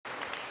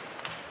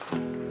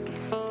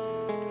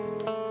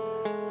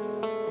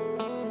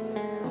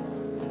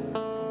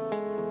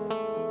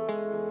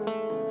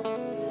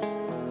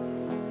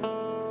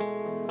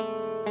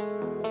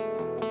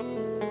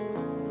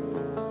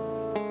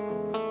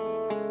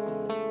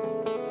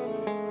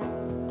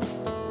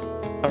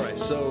All right,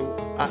 so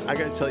I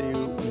got to tell you,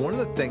 one of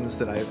the things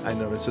that I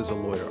notice as a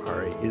lawyer,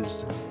 Ari,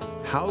 is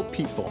how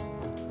people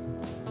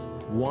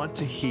want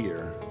to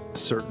hear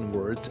certain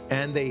words,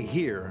 and they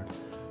hear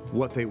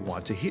what they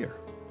want to hear.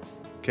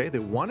 Okay, they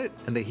want it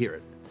and they hear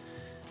it.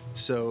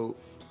 So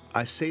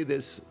I say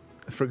this,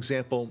 for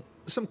example,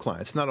 some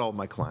clients, not all of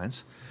my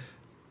clients,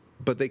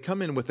 but they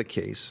come in with a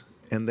case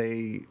and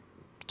they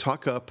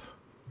talk up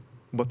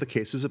what the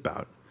case is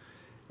about,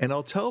 and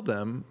I'll tell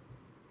them,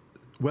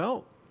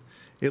 well,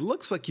 it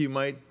looks like you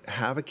might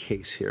have a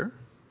case here.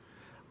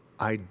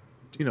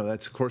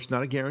 That's of course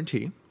not a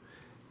guarantee,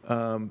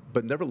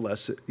 but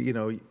nevertheless,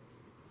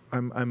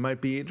 I might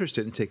be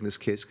interested in taking this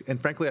case.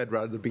 And frankly, I'd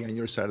rather be on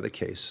your side of the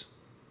case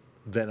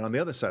than on the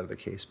other side of the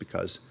case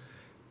because,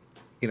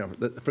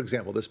 for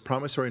example, this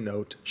promissory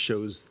note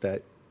shows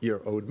that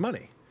you're owed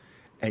money,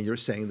 and you're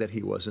saying that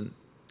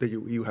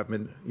you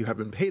haven't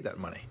been paid that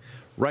money,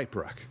 right,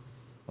 Barack?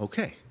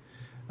 Okay.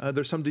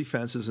 There's some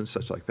defenses and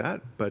such like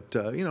that, but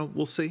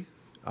we'll see.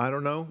 I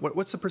don't know.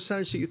 What's the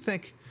percentage that you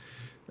think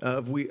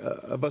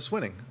of us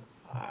winning?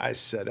 I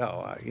said,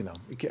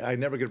 I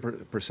never get a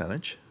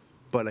percentage,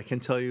 but I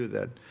can tell you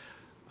that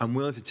I'm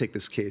willing to take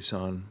this case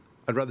on.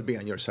 I'd rather be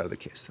on your side of the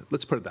case.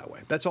 Let's put it that way.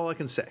 That's all I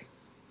can say.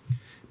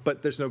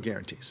 But there's no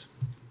guarantees.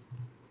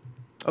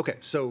 Okay,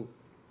 so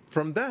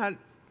from that,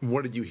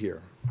 what did you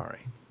hear, Ari?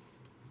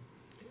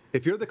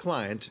 If you're the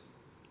client,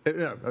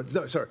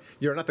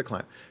 you're not the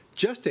client.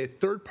 Just a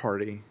third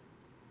party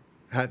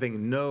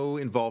having no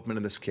involvement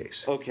in this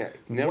case. Okay.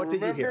 Now what did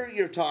you hear? Remember,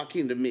 you're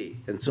talking to me,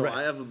 and so Right.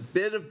 I have a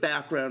bit of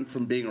background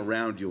from being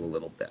around you a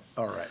little bit.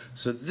 All right.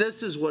 So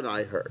this is what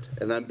I heard,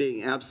 and I'm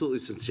being absolutely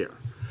sincere.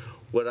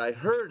 What I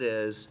heard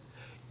is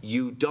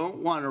you don't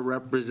want to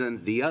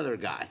represent the other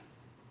guy.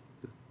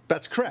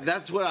 That's correct.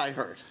 That's what I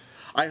heard.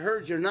 I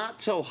heard you're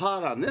not so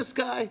hot on this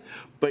guy,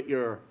 but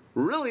you're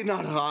really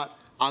not hot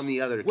on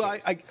the other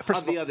case.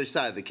 On the other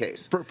side of the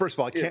case. First of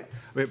all, I can't.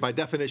 I mean, by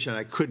definition,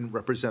 I couldn't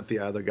represent the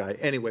other guy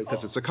anyway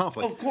because it's a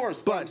conflict. Of course,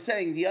 but I'm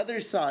saying the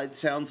other side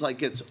sounds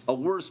like it's a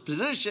worse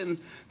position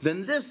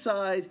than this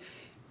side,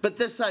 but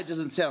this side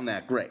doesn't sound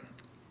that great.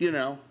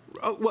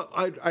 Well,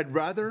 I'd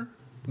rather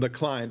the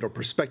client or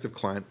prospective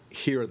client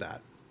hear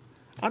that.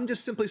 I'm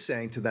just simply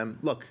saying to them,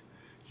 look,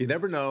 you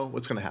never know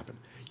what's going to happen.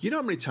 You know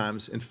how many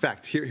times, in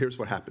fact, here's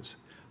what happens.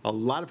 A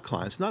lot of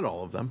clients, not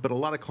all of them, but a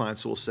lot of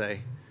clients will say,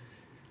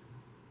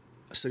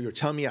 so you're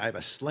telling me I have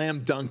a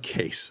slam dunk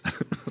case?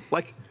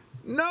 Like,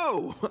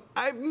 no,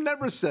 I've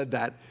never said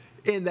that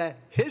in the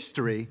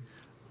history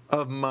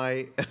of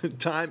my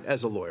time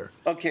as a lawyer.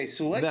 Okay,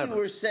 so what Never. you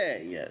were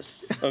saying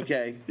is,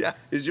 Yeah.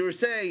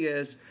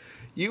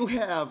 you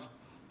have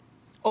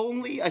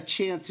only a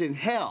chance in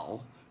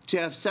hell to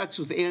have sex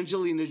with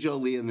Angelina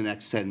Jolie in the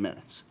next 10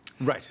 minutes.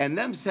 Right. And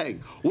them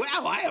saying,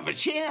 wow, I have a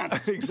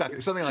chance.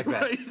 Exactly, something like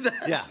that. Right?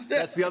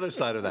 That's the other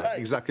side of that. Right.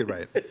 Exactly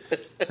right.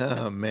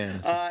 Oh,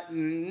 man.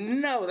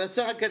 No, that's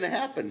not going to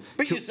happen.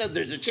 But you said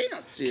there's a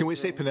chance. Can we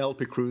say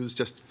Penelope Cruz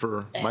just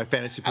for my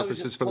fantasy I was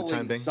purposes just for the time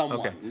pulling being? someone.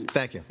 Okay,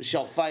 thank you.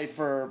 Michelle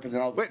Pfeiffer,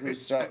 Penelope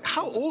Cruz.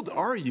 How old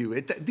are you?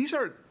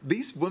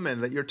 These women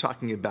that you're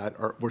talking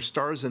about were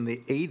stars in the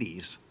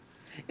 80s.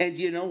 And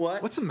you know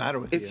what? What's the matter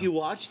with you? If you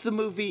watch the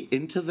movie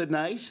Into the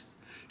Night,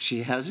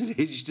 she hasn't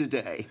aged a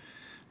day.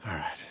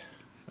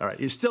 All right.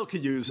 You still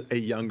could use a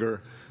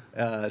younger,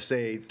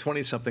 say,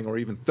 20-something or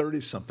even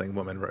 30-something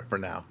woman for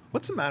now.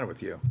 What's the matter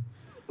with you?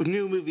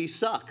 New movies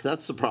suck.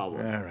 That's the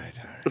problem. All right.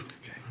 Okay.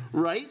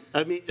 Right?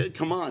 I mean,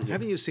 come on.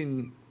 Haven't you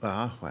seen,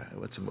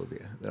 what's a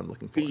movie that I'm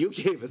looking for? You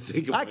can't even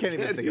think of it. I can't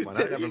even think of one.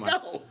 Never mind.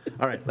 Go.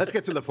 All right, let's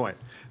get to the point.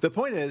 The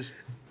point is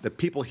that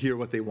people hear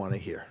what they want to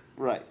hear.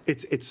 Right.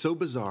 It's so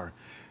bizarre.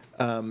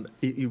 And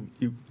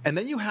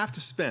then you have to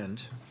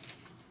spend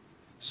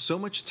so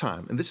much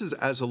time, and this is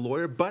as a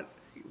lawyer, but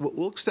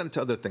we'll extend it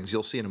to other things.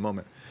 You'll see in a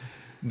moment.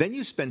 Then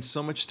you spend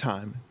so much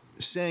time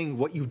saying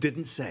what you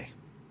didn't say.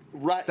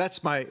 Right. That's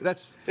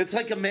It's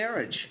like a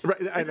marriage. right.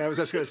 And I was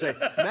just going to say,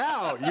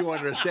 now you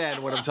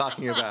understand what I'm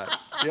talking about.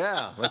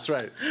 Yeah, that's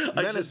right.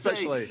 Men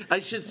especially. I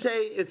should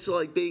say it's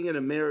like being in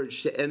a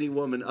marriage to any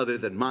woman other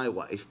than my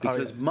wife,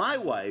 because my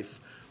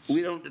wife,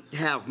 we don't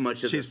have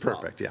much of this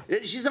problem. She's perfect, yeah.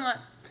 She's not.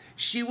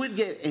 She would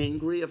get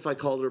angry if I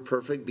called her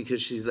perfect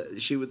because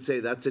she would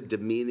say that's a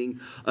demeaning,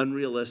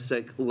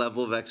 unrealistic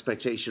level of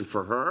expectation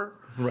for her.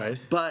 Right.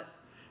 But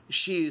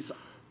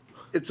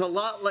it's a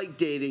lot like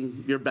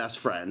dating your best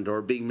friend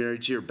or being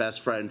married to your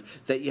best friend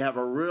that you have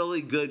a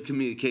really good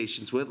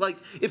communications with. Like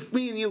if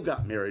me and you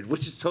got married,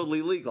 which is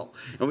totally legal,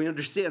 and we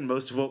understand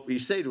most of what we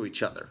say to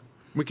each other.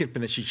 We can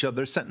finish each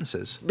other's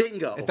sentences.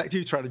 Bingo. In fact,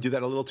 you try to do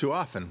that a little too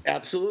often.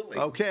 Absolutely.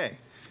 Okay.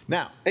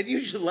 Now. And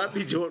you should let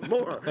me do it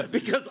more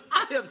because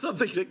I have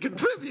something to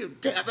contribute,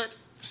 damn it.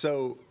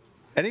 So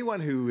anyone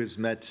who has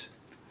met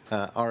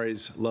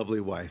Ari's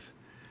lovely wife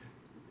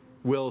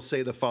will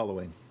say the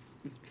following.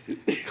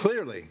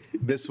 Clearly,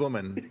 this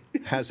woman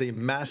has a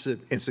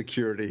massive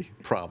insecurity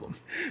problem.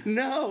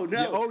 No.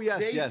 Yeah, oh,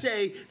 yes,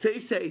 They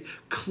say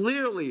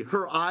clearly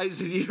her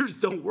eyes and ears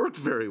don't work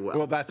very well.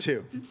 Well, that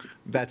too.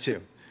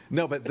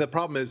 No, but the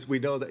problem is we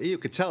know that you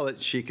could tell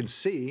it. She can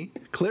see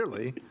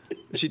clearly.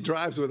 She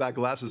drives without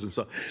glasses and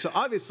so. So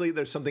obviously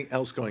there's something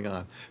else going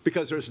on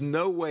because there's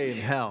no way in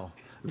hell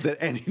that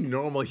any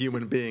normal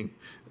human being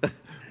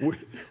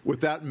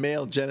without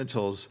male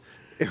genitals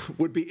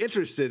would be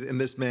interested in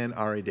this man,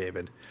 Ari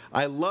David.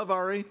 I love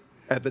Ari.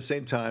 At the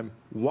same time,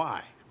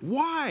 why?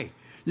 Why?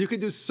 You can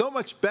do so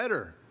much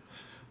better.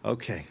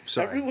 Okay,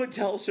 sorry. Everyone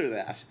tells her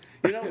that.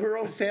 You know, her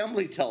own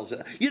family tells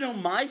her. You know,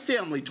 my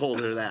family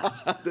told her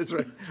that. That's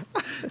right.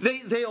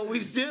 They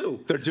always do.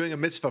 They're doing a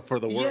mitzvah for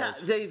the world. Yeah,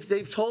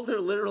 they've told her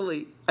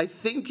literally, I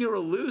think you're a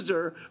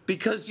loser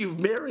because you've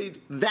married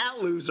that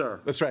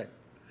loser. That's right.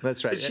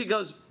 That's right. And she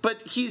goes,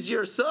 but he's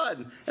your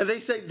son. And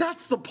they say,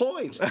 that's the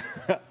point.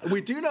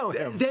 We do know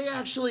him. They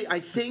actually, I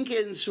think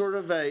in sort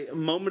of a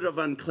moment of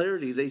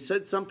unclarity, they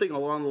said something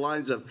along the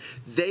lines of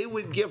they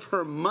would give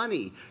her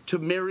money to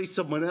marry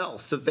someone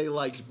else that they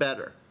liked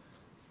better.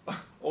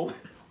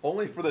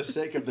 Only for the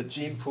sake of the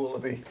gene pool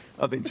of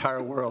the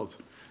entire world.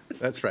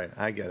 That's right.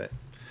 I get it.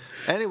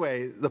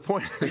 Anyway, the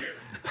point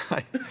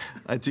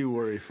I do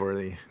worry for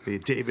the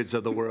Davids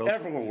of the world.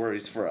 Everyone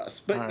worries for us.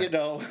 But, right. you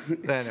know,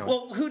 Anyway.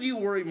 Well, who do you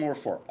worry more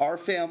for? Our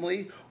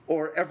family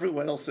or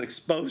everyone else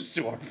exposed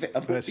to our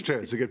family? That's true.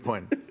 It's a good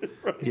point.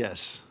 Right.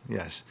 Yes,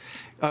 yes.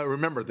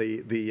 Remember,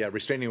 the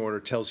restraining order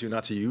tells you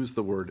not to use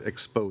the word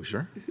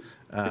exposure.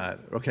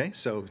 Okay,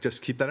 so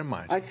just keep that in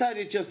mind. I thought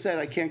it just said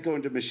I can't go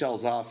into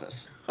Michelle's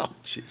office. Oh,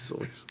 jeez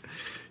Louise.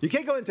 You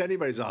can't go into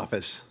anybody's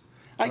office.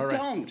 I All right.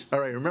 don't. All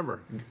right,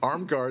 remember,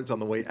 armed guards on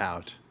the way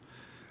out.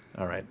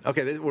 All right.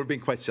 Okay, we're being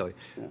quite silly.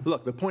 Yeah.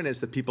 Look, the point is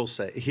that people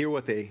hear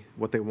what they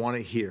want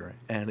to hear,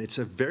 and it's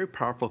a very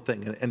powerful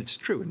thing, and it's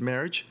true in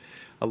marriage.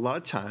 A lot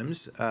of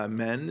times,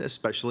 men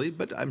especially,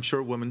 but I'm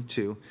sure women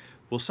too,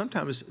 will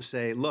sometimes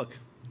say, "Look,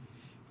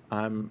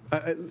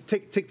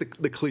 take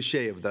the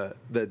cliche of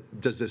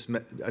does this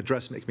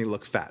dress make me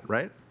look fat?"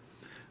 Right?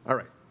 All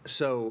right.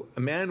 So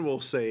a man will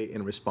say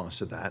in response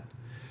to that,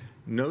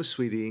 "No,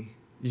 sweetie,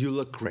 you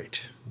look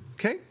great."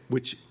 Okay,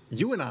 which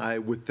you and I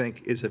would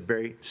think is a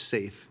very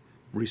safe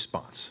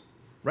response,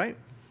 right?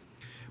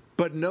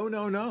 But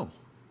no.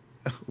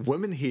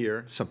 Women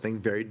hear something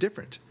very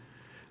different.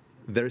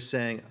 They're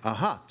saying,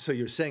 aha, so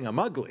you're saying I'm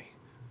ugly,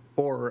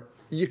 or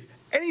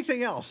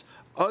anything else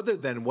other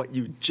than what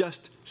you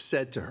just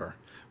said to her,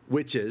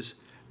 which is,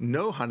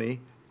 no, honey,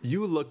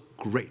 you look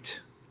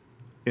great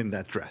in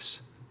that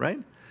dress,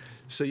 right?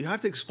 So you have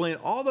to explain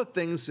all the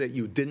things that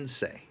you didn't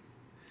say,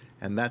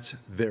 and that's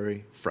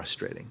very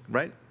frustrating,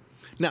 right?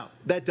 Now,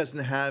 that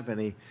doesn't have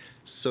any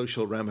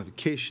social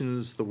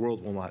ramifications. The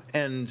world will not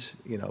end.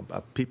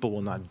 People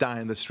will not die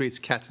in the streets.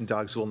 Cats and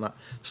dogs will not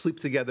sleep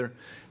together.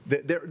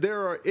 There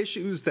are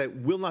issues that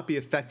will not be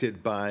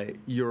affected by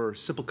your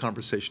simple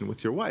conversation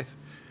with your wife.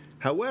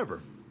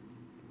 However,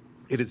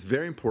 it is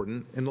very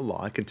important in the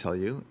law, I can tell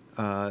you,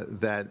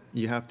 that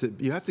you have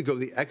to go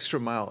the extra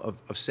mile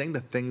of saying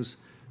the things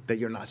that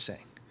you're not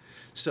saying.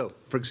 So,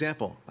 for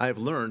example, I have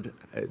learned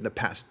in the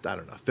past,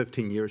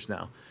 15 years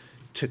now,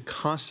 to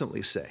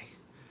constantly say,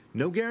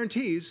 no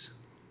guarantees,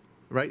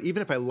 right?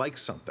 Even if I like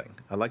something,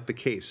 I like the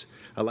case,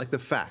 I like the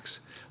facts.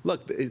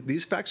 Look,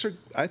 these facts are,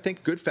 I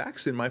think, good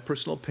facts in my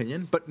personal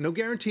opinion, but no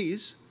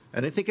guarantees.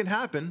 Anything can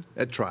happen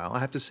at trial. I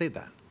have to say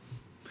that.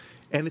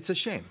 And it's a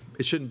shame.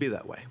 It shouldn't be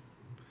that way.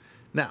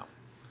 Now,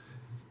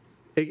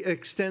 it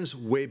extends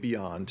way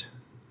beyond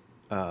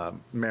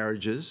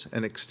marriages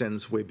and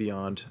extends way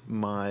beyond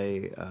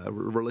my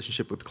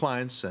relationship with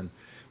clients and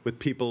with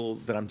people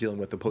that I'm dealing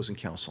with, opposing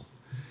counsel.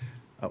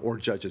 Or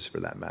judges for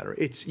that matter.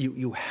 It's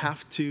you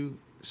have to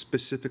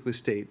specifically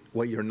state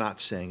what you're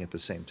not saying at the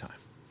same time.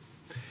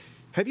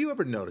 Have you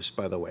ever noticed,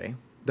 by the way,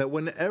 that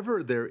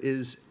whenever there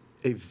is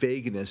a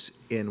vagueness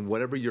in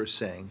whatever you're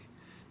saying,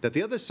 that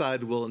the other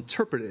side will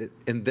interpret it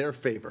in their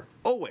favor?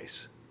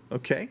 Always.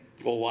 Okay?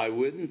 Well, why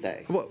wouldn't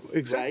they? Well,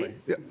 exactly.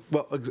 Right?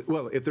 Yeah.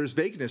 Well, if there's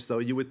vagueness, though,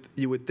 you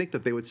would think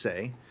that they would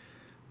say,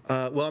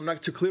 well, I'm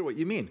not too clear what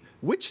you mean.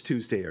 Which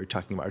Tuesday are you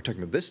talking about? Are you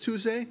talking about this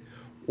Tuesday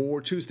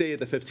or Tuesday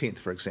the 15th,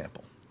 for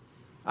example?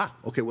 Ah,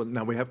 okay, well,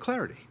 now we have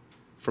clarity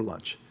for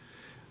lunch.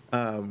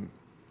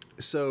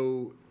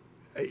 So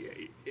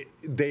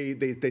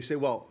they say,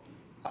 well,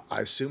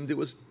 I assumed it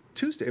was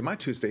Tuesday, my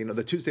Tuesday,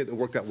 the Tuesday that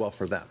worked out well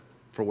for them,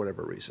 for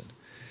whatever reason.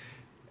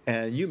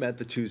 And you meant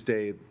the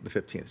Tuesday, the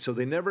 15th. So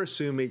they never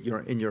assume it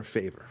in your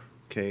favor,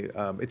 okay?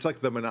 It's like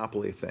the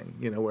monopoly thing,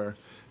 where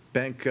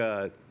bank,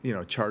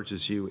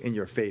 charges you in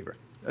your favor.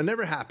 It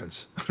never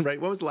happens,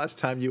 right? When was the last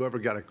time you ever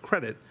got a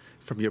credit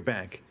from your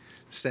bank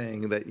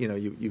saying that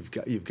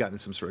you've gotten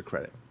some sort of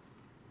credit?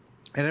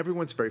 And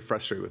everyone's very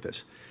frustrated with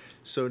this.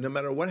 So no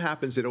matter what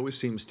happens, it always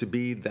seems to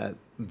be that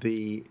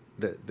the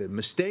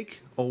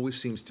mistake always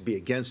seems to be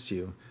against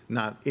you,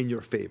 not in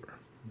your favor.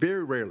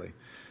 Very rarely.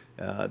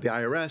 The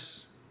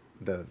IRS,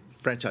 the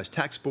Franchise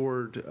Tax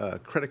Board,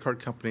 credit card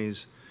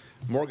companies,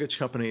 mortgage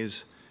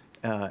companies,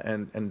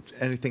 and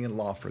anything in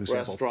law, for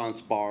example.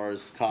 Restaurants,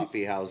 bars,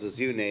 coffee houses,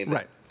 you name it.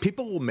 Right.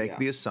 People will make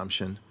the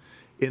assumption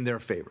in their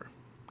favor.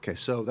 Okay,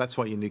 so that's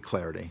why you need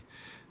clarity.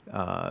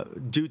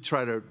 Do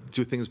try to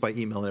do things by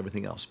email and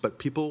everything else. But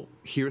people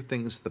hear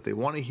things that they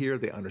want to hear.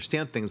 They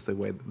understand things the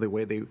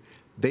way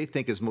they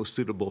think is most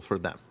suitable for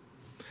them.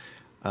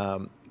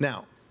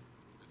 Now,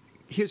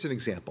 here's an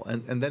example.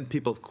 And then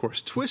people, of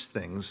course, twist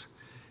things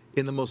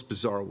in the most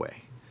bizarre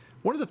way.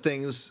 One of the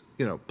things,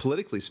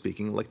 politically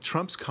speaking, like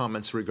Trump's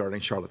comments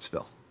regarding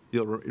Charlottesville.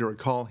 You'll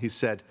recall he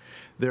said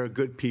there are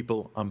good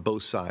people on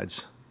both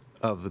sides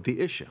of the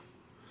issue.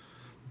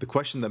 The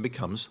question then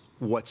becomes,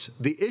 what's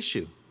the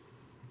issue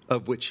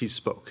of which he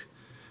spoke,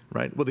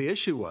 right? Well, the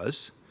issue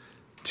was,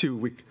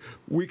 to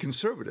we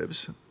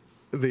conservatives,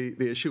 the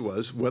issue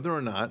was whether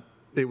or not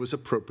it was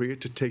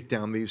appropriate to take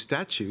down these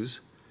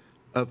statues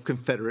of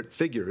Confederate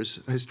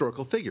figures,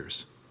 historical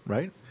figures,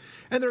 right?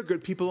 And there are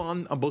good people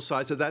on both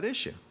sides of that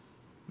issue.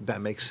 That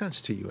makes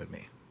sense to you and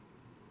me.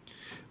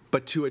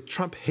 But to a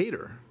Trump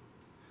hater,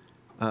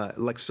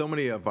 like so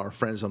many of our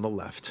friends on the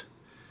left,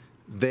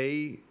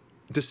 they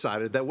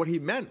decided that what he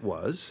meant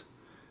was,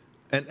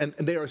 and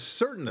they are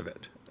certain of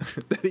it,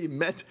 that he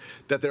meant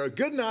that there are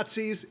good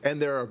Nazis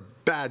and there are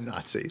bad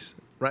Nazis,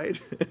 right?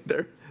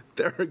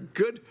 There are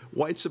good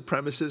white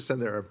supremacists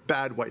and there are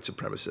bad white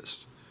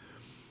supremacists.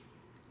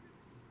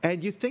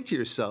 And you think to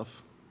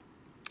yourself,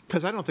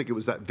 because I don't think it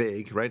was that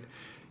vague, right?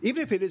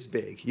 Even if it is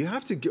vague, you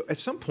have to go, at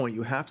some point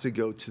you have to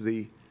go to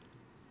the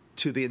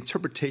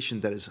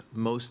interpretation that is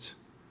most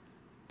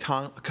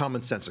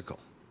commonsensical,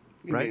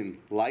 right? You mean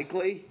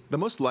likely? The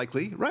most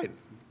likely, right.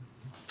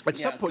 At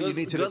some point you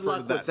need to good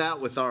luck with that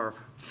with our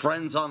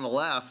friends on the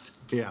left.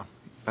 Yeah,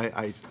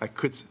 I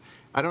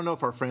don't know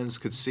if our friends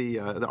could see,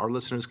 our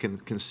listeners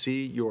can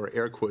see your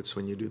air quotes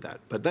when you do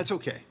that, but that's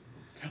okay.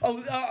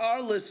 Oh,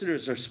 our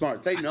listeners are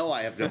smart. They know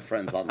I have no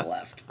friends on the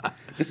left.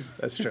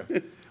 That's true.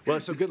 Well,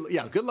 so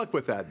good luck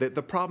with that.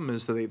 The problem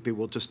is that they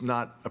will just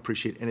not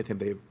appreciate anything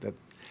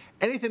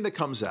that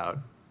comes out.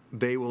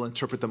 They will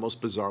interpret the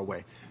most bizarre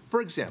way.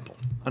 For example,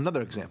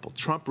 another example.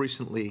 Trump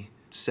recently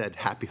said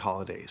 "Happy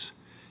Holidays"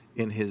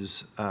 in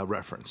his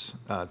reference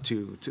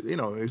to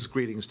his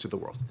greetings to the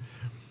world.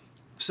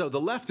 So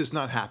the left is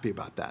not happy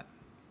about that.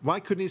 Why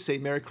couldn't he say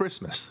Merry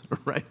Christmas,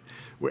 right?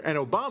 And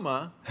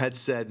Obama had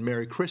said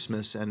Merry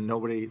Christmas and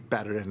nobody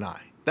batted an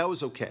eye. That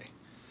was okay.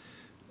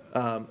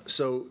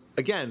 So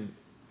again,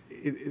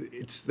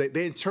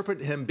 they interpret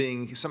him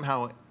being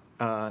somehow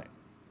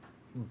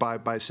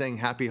by saying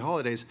Happy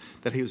Holidays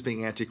that he was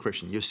being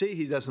anti-Christian. You see,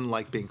 he doesn't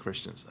like being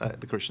Christians,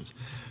 the Christians.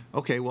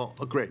 Okay, well,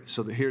 great.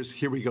 So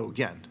here we go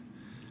again.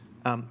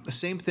 The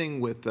same thing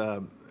with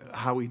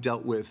how he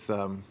dealt with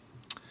all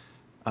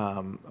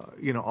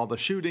the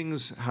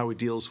shootings, how he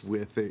deals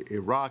with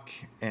Iraq,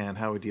 and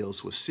how he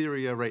deals with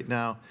Syria right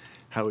now,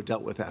 how he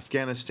dealt with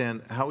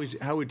Afghanistan, how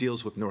he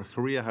deals with North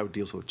Korea, how he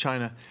deals with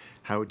China,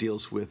 how he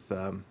deals with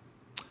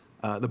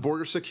the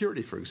border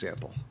security, for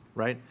example,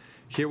 right?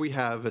 Here we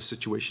have a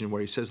situation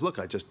where he says, look,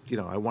 I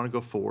want to go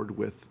forward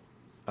with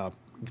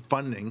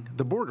funding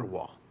the border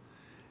wall.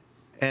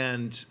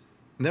 And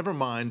never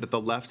mind that the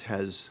left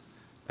has,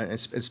 and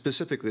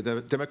specifically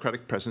the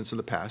Democratic presidents in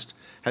the past,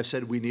 have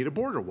said we need a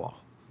border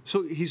wall.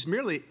 So he's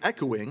merely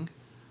echoing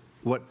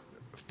what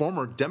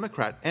former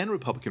Democrat and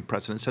Republican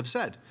presidents have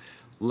said.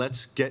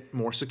 Let's get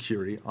more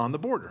security on the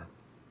border.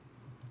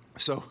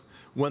 So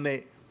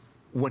when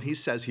he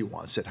says he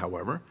wants it,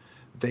 however,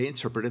 they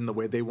interpret it in the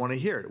way they want to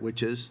hear it,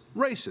 which is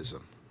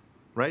racism,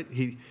 right?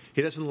 He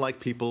doesn't like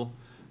people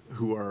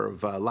who are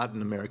of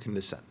Latin American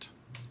descent.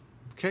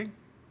 Okay?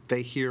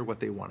 They hear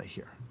what they want to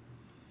hear.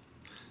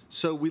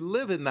 So we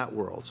live in that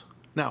world.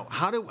 Now,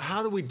 how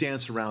do we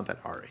dance around that,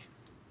 Ari?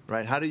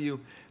 Right? How do you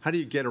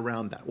get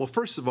around that? Well,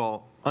 first of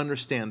all,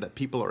 understand that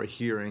people are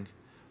hearing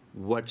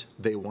what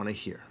they want to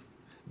hear.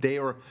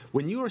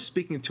 When you are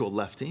speaking to a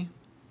lefty,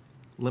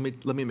 let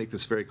me make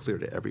this very clear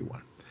to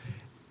everyone.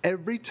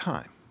 Every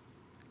time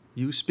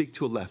you speak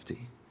to a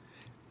lefty,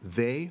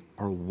 they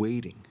are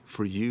waiting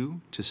for you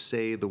to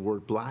say the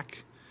word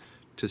black,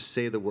 to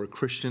say the word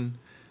Christian,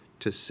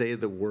 to say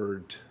the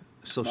word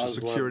Social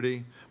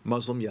Security,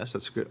 Muslim, yes,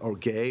 that's good, or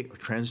gay, or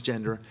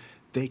transgender.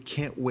 They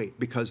can't wait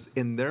because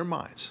in their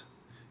minds,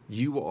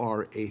 you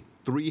are a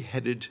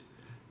three-headed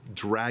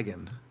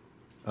dragon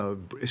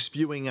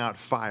spewing out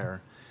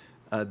fire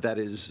that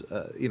is,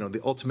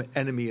 the ultimate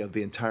enemy of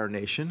the entire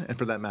nation and,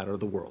 for that matter,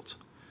 the world.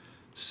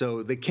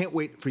 So they can't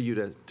wait for you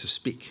to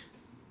speak.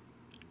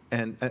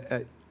 And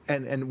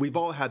we've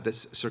all had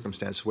this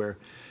circumstance where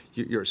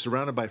you're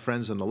surrounded by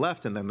friends on the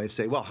left, and then they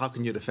say, well, how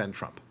can you defend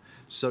Trump?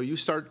 So you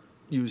start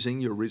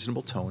using your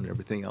reasonable tone and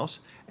everything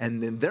else,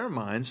 and in their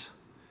minds,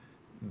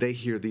 they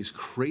hear these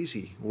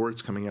crazy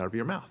words coming out of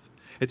your mouth.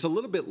 It's a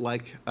little bit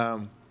like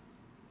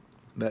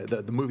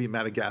the movie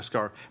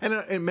Madagascar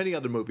and many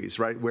other movies,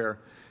 right, where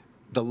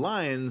the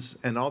lions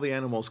and all the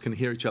animals can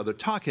hear each other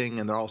talking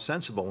and they're all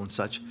sensible and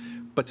such,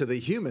 but to the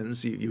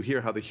humans, you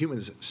hear how the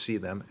humans see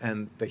them,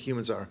 and the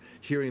humans are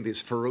hearing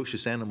these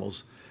ferocious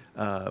animals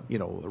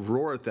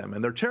roar at them,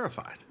 and they're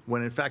terrified,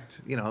 when in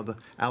fact,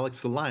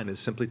 Alex the lion is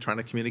simply trying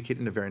to communicate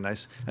in a very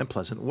nice and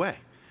pleasant way.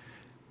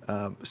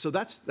 So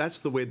that's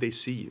the way they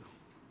see you.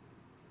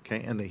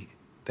 Okay, and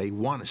They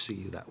want to see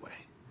you that way.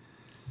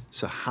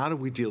 So how do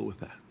we deal with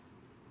that?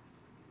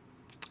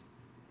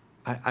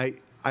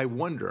 I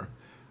wonder.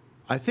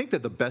 I think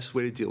that the best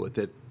way to deal with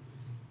it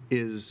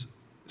is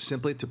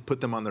simply to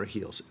put them on their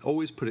heels.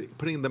 Always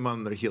putting them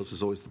on their heels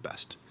is always the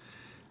best.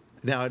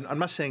 Now, I'm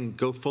not saying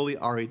go fully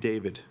Ari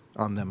David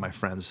on them, my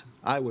friends.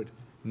 I would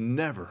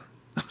never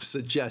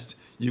suggest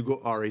you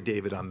go Ari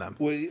David on them.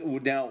 Well,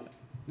 now,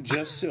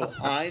 just so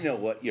I know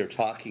what you're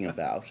talking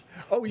about.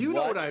 Oh, you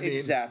know what I mean.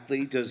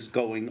 Exactly does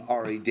going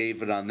Ari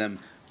David on them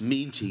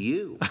mean to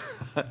you?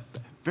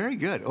 Very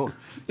good. Oh,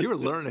 you're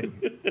learning.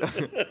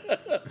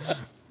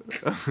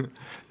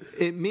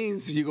 It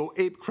means you go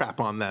ape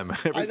crap on them.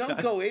 I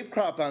don't go ape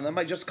crap on them.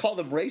 I just call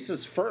them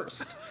racist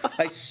first.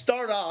 I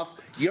start off,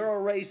 you're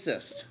a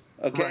racist.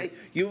 Okay? Right.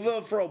 You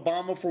vote for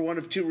Obama for one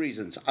of two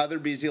reasons. Either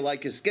because you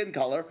like his skin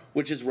color,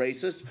 which is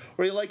racist,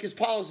 or you like his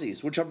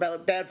policies, which are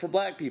bad for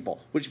black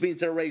people, which means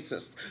they're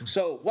racist.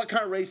 So what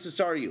kind of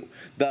racist are you?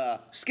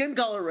 The skin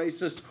color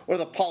racist or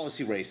the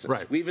policy racist?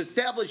 Right. We've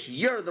established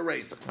you're the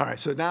racist. All right,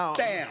 so now...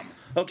 Bam!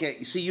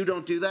 Okay, so you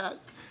don't do that?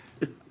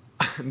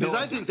 Because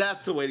I think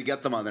that's the way to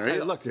get them on their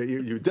heels. Hey, look,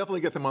 you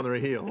definitely get them on their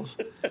heels.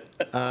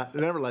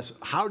 Nevertheless,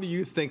 how do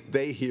you think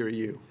they hear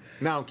you?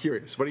 Now I'm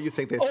curious. What do you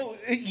think they think? Oh,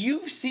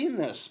 you've seen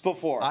this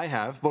before. I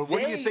have. But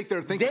what do you think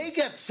they're thinking? They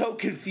get so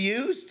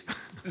confused,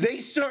 they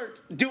start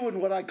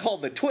doing what I call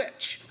the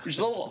twitch, which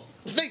is a little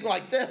thing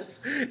like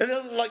this, and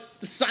then like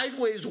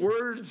sideways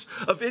words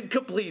of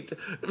incomplete.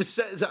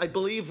 I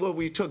believe when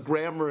we took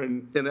grammar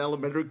in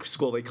elementary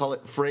school, they call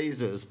it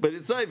phrases, but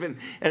it's not even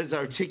as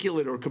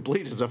articulate or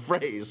complete as a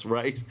phrase,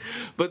 right?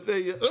 But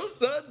they.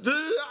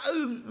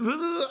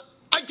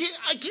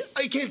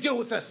 I can't deal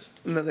with this.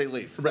 And then they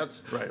leave.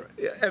 That's right.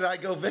 And I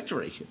go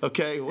victory.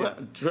 Okay. What?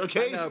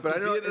 Okay. No, but I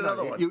don't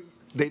another one.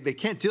 They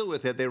can't deal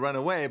with it. They run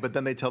away, but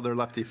then they tell their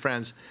lefty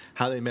friends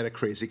how they met a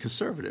crazy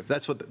conservative.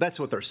 That's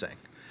what they're saying.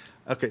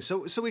 Okay,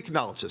 so we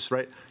acknowledge this,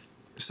 right?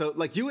 So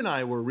like you and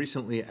I were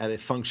recently at a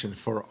function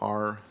for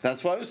our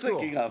That's what I was school.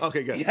 thinking of.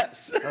 Okay, good.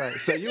 Yes. All right.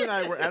 So you and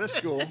I were at a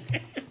school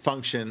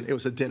function. It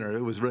was a dinner.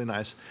 It was really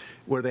nice,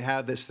 where they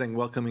had this thing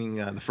welcoming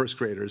the first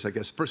graders, I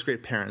guess, first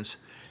grade parents.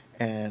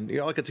 And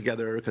you all get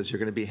together because you're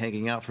going to be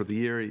hanging out for the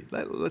year.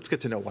 Let's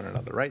get to know one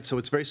another, right? So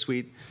it's very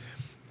sweet.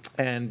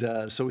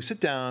 And so we sit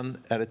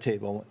down at a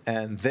table,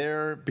 and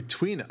there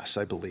between us,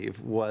 I believe,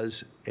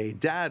 was a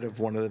dad of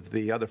one of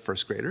the other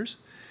first graders.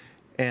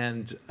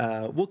 And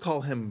we'll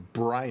call him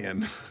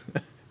Brian.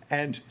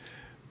 And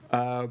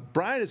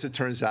Brian, as it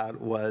turns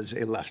out, was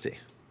a lefty,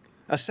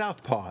 a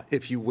southpaw,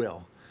 if you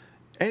will.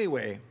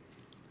 Anyway,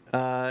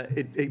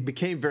 it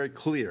became very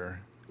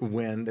clear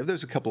when there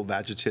was a couple of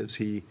adjectives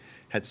he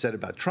had said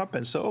about Trump,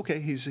 and so okay,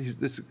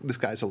 this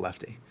guy's a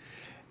lefty.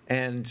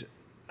 And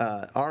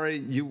Ari,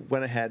 you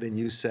went ahead and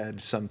you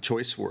said some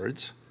choice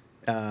words,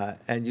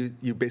 and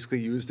you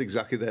basically used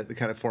exactly the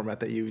kind of format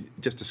that you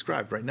just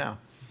described right now.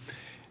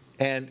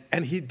 And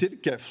he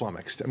did get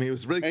flummoxed. I mean, it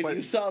was really And quite.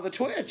 you saw the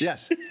twitch.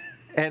 Yes.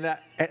 And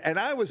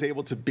I was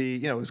able to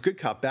be, it was good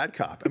cop, bad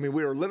cop. I mean,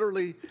 we were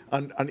literally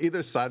on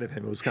either side of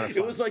him. It was kind of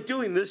fun. It was like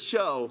doing this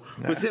show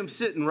with him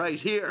sitting right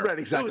here. Right,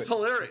 exactly. It was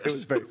hilarious. It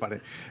was very funny.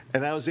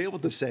 And I was able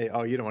to say,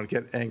 oh, you don't want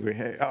to get angry.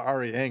 Hey,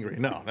 Ari, angry.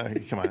 No,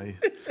 come on.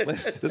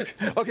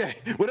 Okay,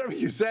 whatever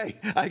you say,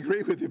 I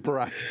agree with you,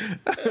 Barack.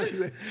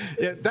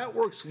 Yeah, that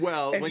works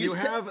well And when you you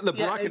said- have the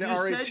Barack and you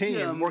Ari said to team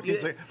him, working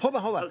together. Hold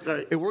on.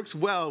 Okay. It works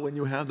well when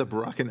you have the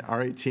Barack and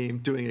Ari team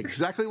doing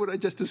exactly what I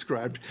just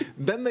described.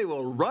 Then they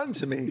will run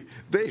to me.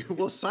 They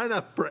will sign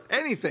up for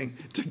anything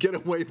to get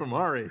away from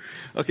Ari.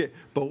 Okay,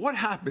 but what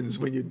happens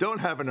when you don't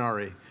have an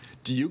Ari?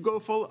 Do you go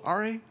full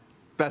Ari?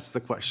 That's the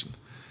question.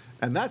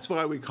 And that's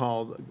why we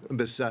call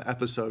this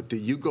episode, Do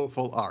You Go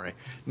Full Ari?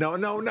 No, we're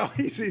not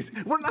going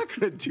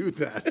to do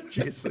that.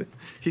 Jeez.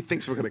 He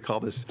thinks we're going to call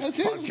this That is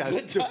a podcast,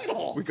 good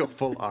title. We Go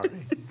Full Ari.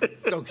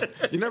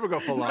 You never go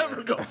full Ari.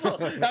 Never go full.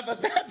 How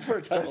about that for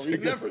a title? You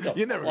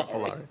never go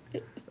full Ari.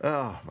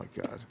 Oh, my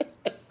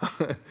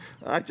God.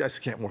 I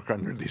just can't work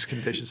under these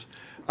conditions.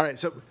 All right,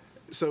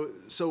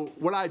 so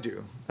what I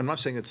do, I'm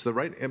not saying it's the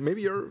right, and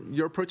maybe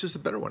your approach is the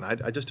better one.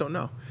 I just don't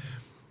know.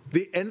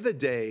 The end of the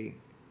day,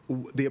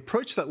 the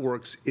approach that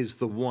works is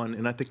the one,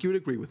 and I think you would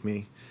agree with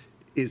me,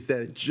 is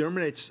that it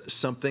germinates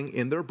something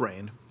in their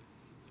brain.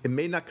 It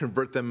may not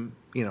convert them,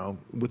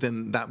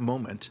 within that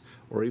moment,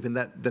 or even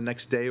the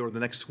next day or the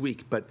next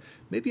week, but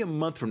maybe a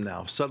month from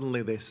now,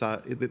 suddenly they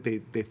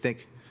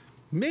think,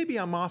 maybe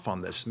I'm off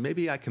on this.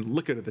 Maybe I can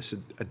look at this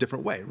a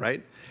different way,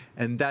 right?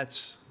 And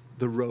that's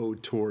the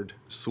road toward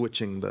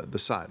switching the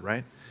side,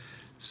 right?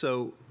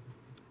 So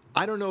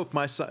I don't know if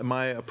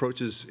my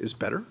approach is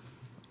better.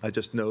 I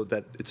just know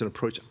that it's an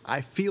approach I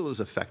feel is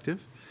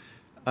effective.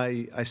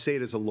 I say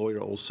it as a lawyer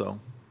also.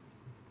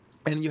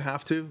 And you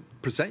have to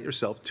present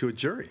yourself to a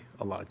jury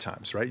a lot of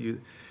times, right?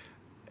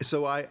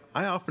 So I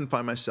often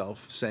find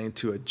myself saying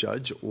to a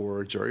judge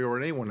or a jury or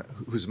anyone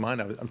whose mind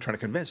I'm trying to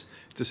convince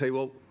to say,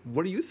 well,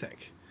 what do you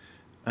think?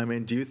 I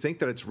mean, do you think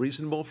that it's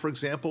reasonable, for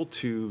example,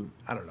 to,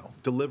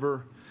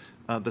 deliver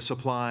the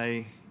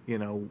supply,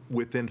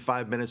 within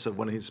 5 minutes of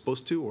when he's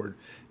supposed to,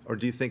 or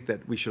do you think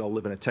that we should all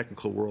live in a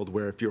technical world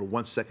where if you're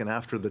 1 second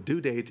after the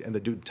due date and the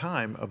due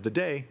time of the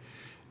day,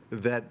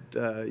 that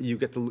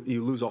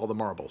you lose all the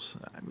marbles?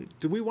 I mean,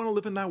 do we want to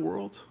live in that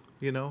world?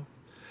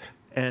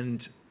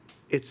 And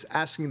it's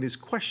asking these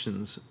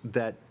questions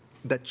that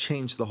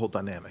change the whole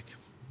dynamic.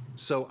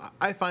 So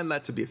I find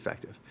that to be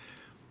effective.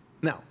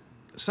 Now,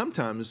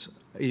 sometimes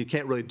you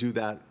can't really do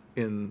that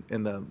in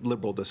the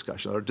liberal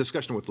discussion or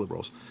discussion with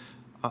liberals.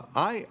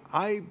 I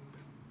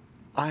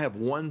have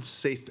one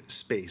safe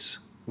space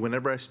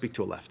whenever I speak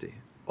to a lefty,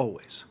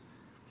 always.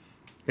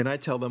 And I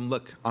tell them,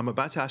 look, I'm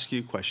about to ask you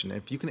a question.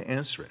 If you can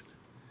answer it,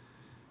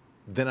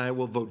 then I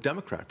will vote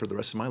Democrat for the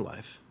rest of my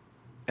life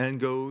and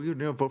go,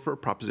 vote for a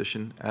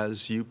proposition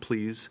as you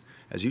please,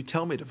 as you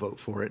tell me to vote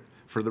for it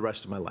for the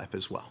rest of my life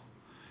as well.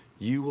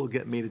 You will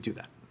get me to do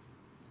that.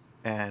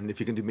 And if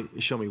you can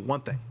show me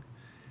one thing.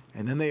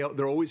 And then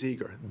they're always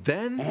eager.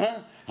 Then, they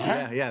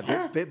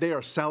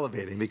are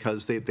salivating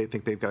because they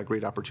think they've got a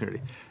great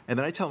opportunity. And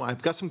then I tell them,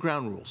 I've got some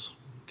ground rules,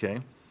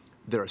 okay?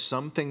 There are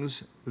some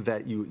things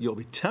that you'll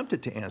be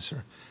tempted to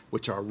answer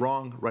which are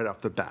wrong right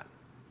off the bat,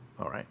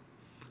 all right?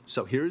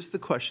 So here's the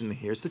question,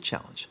 here's the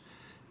challenge.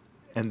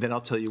 And then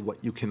I'll tell you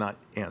what you cannot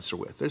answer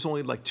with. There's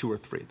only like 2 or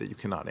 3 that you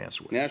cannot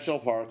answer with. National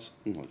parks.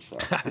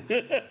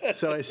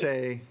 So I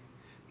say,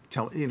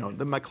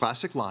 my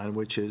classic line,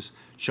 which is,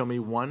 show me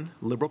one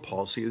liberal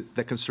policy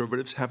that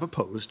conservatives have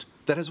opposed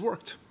that has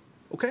worked.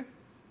 Okay?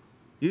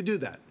 You do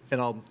that.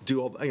 And I'll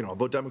do all,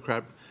 vote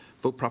Democrat,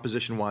 vote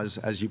proposition-wise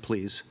as you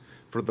please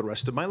for the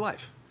rest of my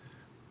life.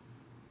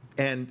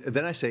 And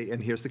then I say,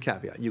 and here's the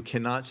caveat, you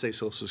cannot say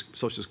Social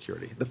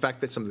Security. The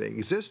fact that something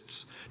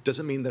exists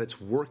doesn't mean that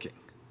it's working,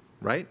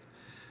 right?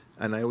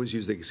 And I always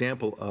use the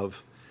example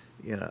of,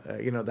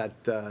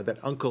 that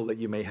uncle that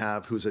you may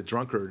have who's a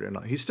drunkard, and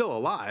he's still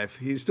alive.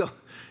 He's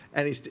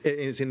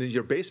in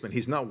your basement.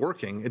 He's not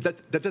working.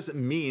 That doesn't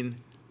mean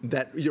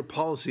that your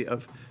policy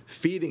of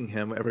feeding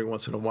him every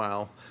once in a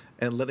while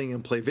and letting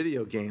him play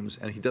video games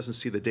and he doesn't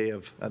see the day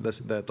of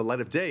the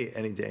light of day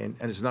any day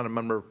and is not a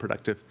member of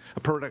a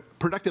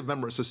productive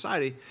member of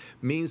society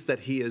means that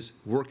he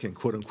is working,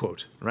 quote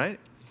unquote, right?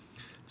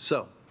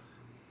 So,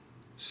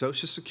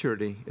 Social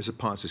Security is a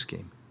Ponzi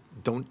scheme.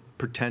 Don't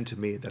pretend to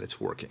me that it's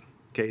working.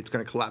 Okay, it's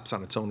going to collapse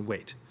on its own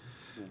weight.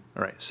 Yeah.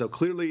 All right, so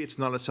clearly it's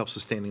not a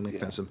self-sustaining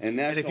mechanism. Yeah. And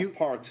national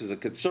parks is a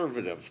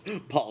conservative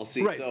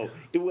policy, right. So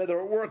whether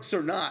it works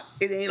or not,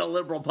 it ain't a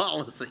liberal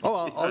policy.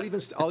 Oh, I'll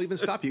even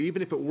stop you.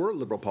 Even if it were a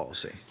liberal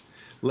policy,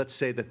 let's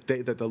say that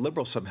the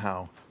liberals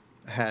somehow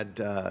had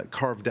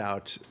carved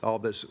out all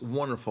this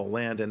wonderful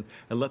land and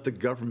let the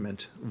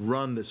government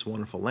run this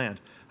wonderful land.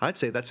 I'd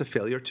say that's a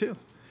failure too.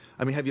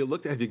 I mean, have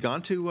you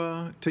gone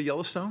to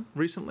Yellowstone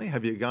recently?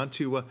 Have you gone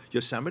to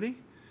Yosemite?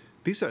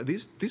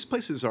 These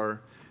places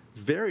are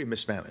very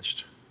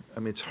mismanaged. I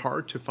mean, it's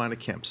hard to find a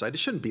campsite. It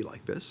shouldn't be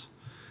like this,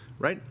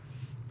 right?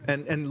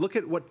 And look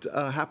at what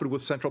happened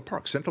with Central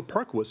Park. Central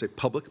Park was a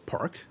public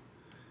park.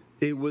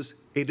 It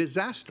was a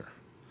disaster.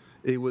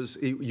 You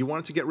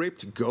wanted to get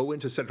raped? Go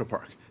into Central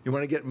Park. You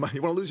want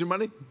to lose your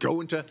money? Go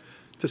into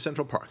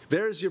Central Park.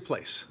 There's your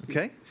place,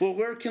 okay? Well,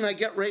 where can I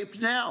get raped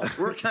now?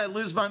 Where can I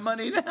lose my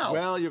money now?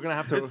 Well, you're going to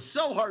have to... It's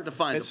so hard to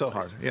find. It's so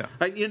hard, yeah.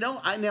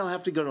 I now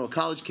have to go to a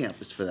college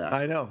campus for that.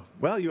 I know.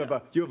 Well, you have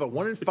a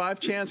 1 in 5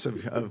 chance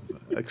of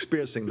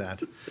experiencing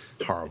that.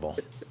 Horrible.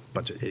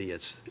 Bunch of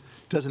idiots.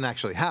 Doesn't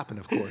actually happen,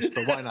 of course,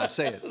 but why not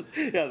say it?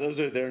 Yeah, those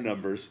are their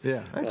numbers.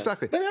 Yeah,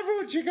 exactly. But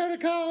everyone should go to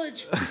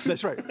college.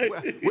 That's right.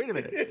 Wait a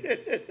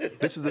minute.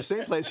 This is the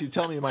same place you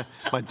tell me my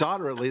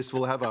daughter, at least,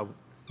 will have a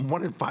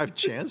 1 in 5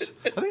 chance.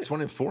 I think it's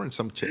 1 in 4 in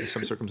some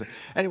circumstances.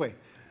 Anyway,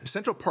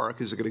 Central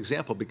Park is a good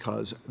example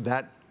because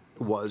that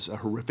was a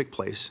horrific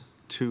place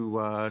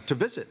to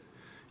visit.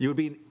 You would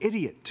be an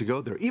idiot to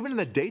go there. Even in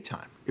the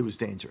daytime, it was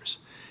dangerous.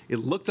 It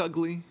looked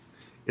ugly.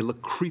 It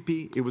looked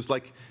creepy. It was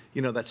like,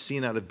 that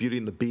scene out of Beauty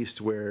and the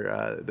Beast where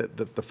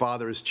the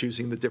father is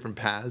choosing the different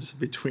paths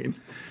between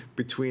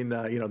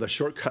the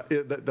shortcut,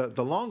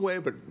 the long way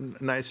but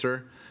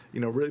nicer,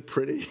 really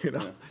pretty,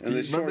 Yeah. And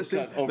the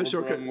shortcut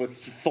overgrown with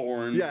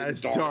thorns. Yeah,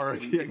 it's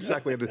dark. Yeah,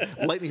 exactly. And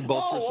lightning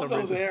bolts for some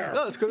reason. There.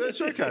 No, let's go to that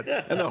shortcut.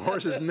 And the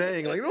horse is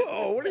neighing like,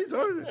 oh, what are you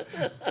doing?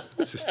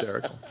 It's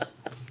hysterical.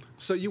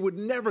 So you would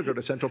never go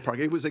to Central Park.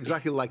 It was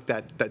exactly like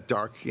that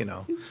dark,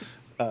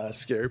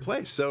 scary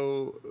place.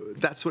 So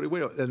that's what it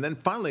was. And then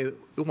finally,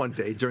 one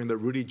day during the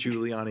Rudy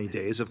Giuliani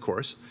days, of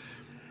course,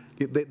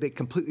 they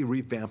completely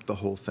revamped the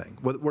whole thing.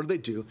 What did they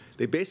do?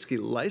 They basically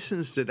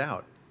licensed it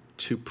out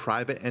to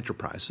private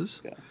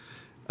enterprises,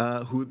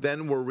 who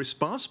then were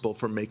responsible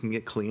for making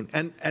it clean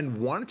and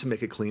wanted to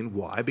make it clean.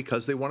 Why?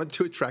 Because they wanted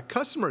to attract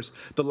customers.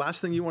 The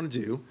last thing you want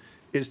to do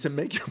is to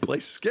make your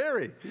place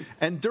scary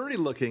and dirty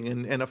looking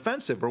and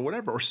offensive or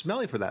whatever, or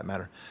smelly for that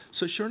matter.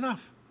 So sure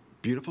enough,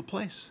 beautiful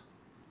place.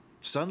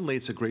 Suddenly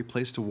it's a great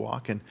place to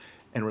walk and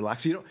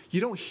relax. You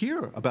don't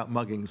hear about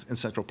muggings in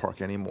Central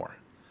Park anymore.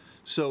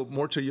 So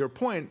more to your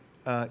point,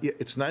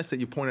 it's nice that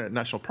you pointed at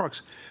national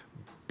parks,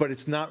 but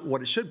it's not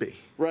what it should be.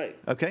 Right.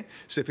 Okay?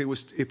 So if it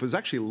was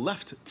actually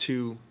left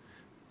to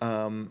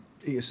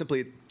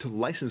simply to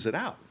license it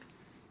out.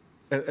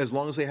 As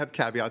long as they have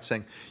caveats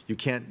saying you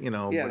can't, Yeah,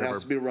 whatever. it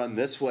has to be run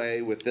this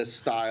way with this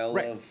style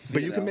Right. of.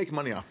 But you can make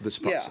money off of this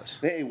process.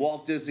 Yeah. Hey,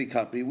 Walt Disney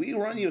Company, will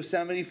you run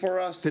Yosemite for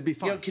us? That'd be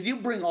fun. Can you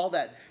bring all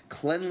that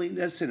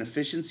cleanliness and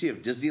efficiency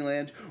of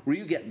Disneyland, where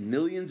you get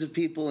millions of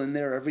people in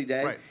there every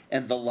day, Right.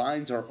 and the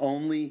lines are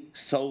only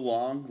so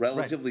long,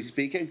 relatively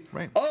speaking?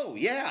 Right. Oh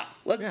yeah,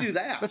 let's Yeah, do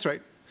that. That's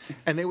right.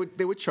 And they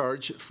would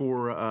charge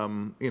for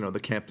the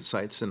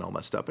campsites and all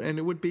that stuff, and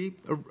it would be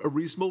a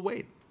reasonable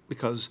wait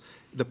because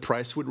the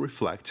price would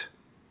reflect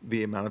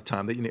the amount of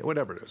time that you need,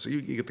 whatever it is. You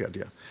get the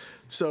idea.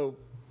 So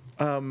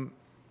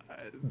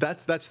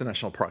that's the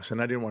national parks,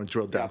 and I didn't want to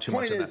drill down too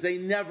much Point on is, that. they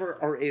never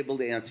are able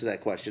to answer that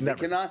question. Never.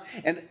 They cannot.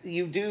 And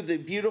you do the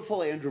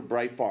beautiful Andrew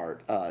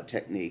Breitbart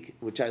technique,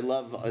 which I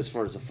love as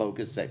far as a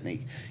focus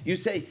technique. You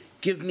say,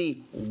 "Give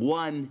me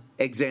one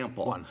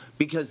example," One.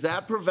 because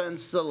that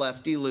prevents the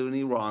lefty,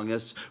 loony,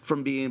 wrongists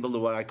from being able to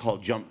what I call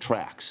jump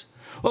tracks.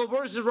 Well,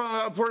 versus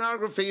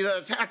pornography,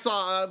 tax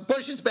law,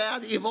 Bush is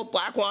bad, evil,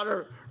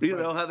 Blackwater. You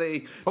know how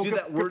they do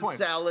that word point.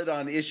 salad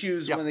on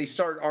issues Yeah. when they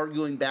start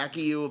arguing back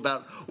at you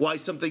about why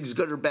something's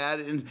good or bad.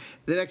 And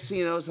the next thing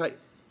you know, it's like,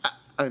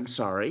 I'm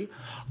sorry,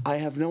 I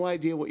have no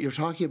idea what you're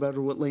talking about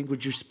or what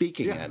language you're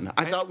speaking Yeah. in.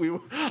 I thought we were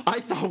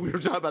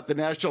talking about the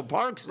national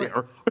parks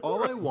here.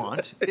 All I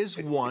want is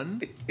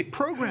one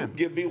program.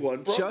 Give me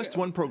one program. Just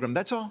one program.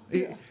 That's all.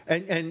 Yeah.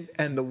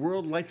 And the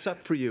world lights up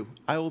for you.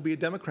 I will be a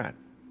Democrat.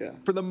 Yeah.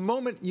 For the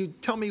moment you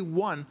tell me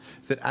one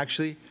that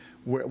actually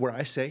where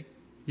I say,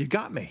 you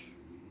got me.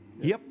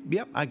 Yep.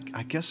 I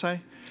guess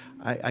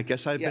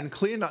I've been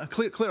clear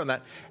on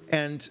that.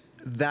 And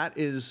that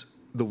is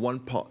the one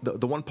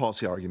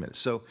policy argument.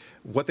 So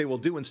what they will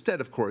do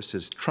instead, of course,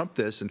 is trump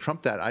this and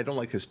trump that. I don't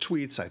like his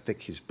tweets. I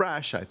think he's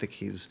brash. I think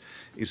he's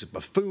a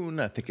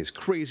buffoon. I think he's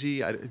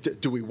crazy.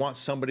 Do we want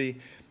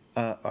somebody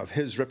of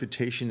his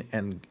reputation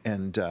and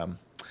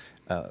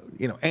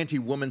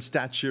anti-woman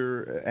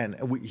stature, and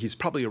he's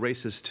probably a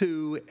racist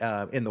too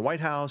in the White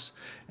House,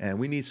 and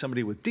we need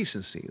somebody with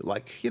decency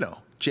like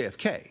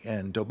JFK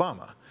and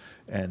Obama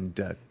and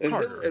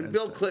Carter And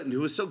Bill Clinton,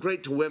 who was so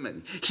great to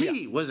women.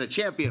 He was a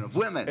champion of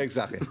women.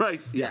 Exactly. Right.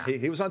 Yeah.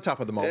 He was on top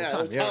of them all the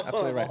time. Top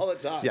of them right. all the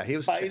time. Yeah, he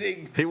was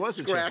fighting. He was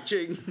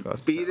scratching,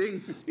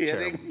 beating,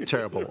 hitting.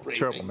 Terrible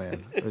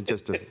man.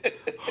 Just a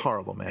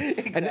horrible man.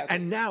 Exactly.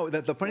 And now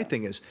the funny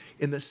thing is,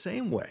 in the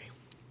same way,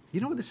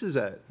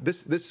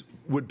 this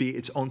would be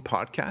its own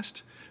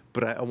podcast,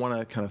 but I want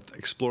to kind of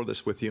explore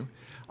this with you.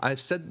 I've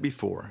said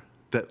before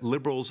that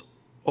liberals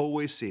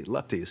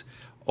lefties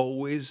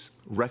always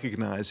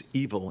recognize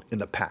evil in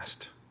the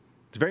past.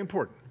 It's very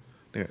important.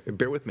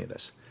 Bear with me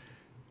this.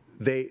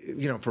 They,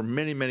 for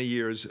many, many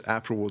years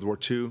after World War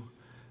II,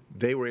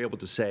 they were able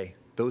to say,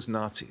 those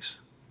Nazis,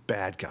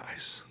 bad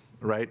guys,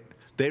 right?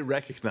 They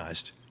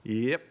recognized,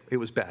 yep, it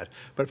was bad.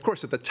 But of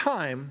course, at the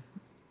time,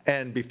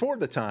 and before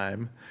the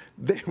time,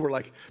 they were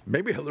like,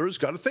 maybe Hitler's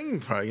got a thing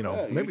for,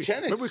 maybe we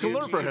can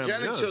learn from him.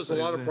 Eugenics shows a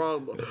lot of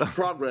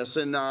progress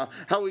in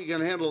how we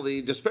can handle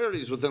the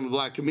disparities within the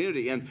black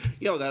community. And,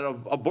 that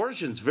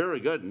abortion's very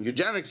good. And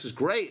eugenics is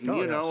great. And,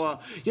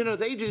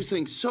 they do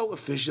things so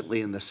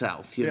efficiently in the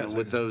South,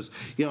 with those,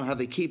 how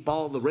they keep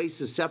all the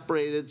races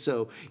separated.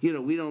 So,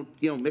 we don't,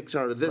 mix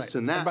our this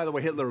and that. And by the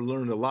way, Hitler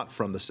learned a lot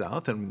from the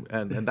South. And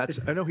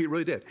that's, I know he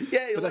really did.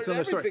 Yeah, he but that's learned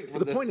another story. everything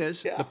But from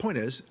the point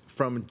is,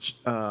 from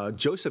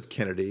Joseph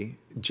Kennedy,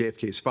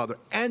 JFK's father,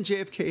 and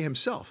JFK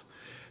himself,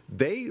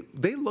 they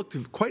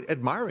looked quite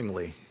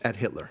admiringly at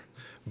Hitler.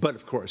 But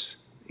of course,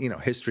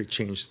 history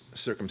changed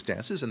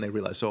circumstances, and they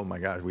realized, oh my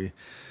God,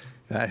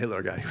 that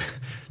Hitler guy,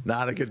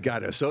 not a good guy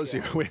to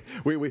associate.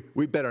 Yeah.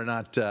 We better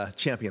not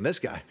champion this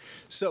guy.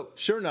 So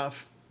sure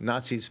enough,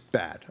 Nazis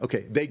bad.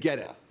 Okay, they get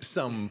it.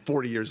 Some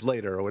 40 years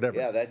later or whatever.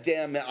 Yeah, that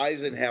damn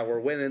Eisenhower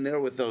went in there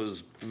with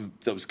those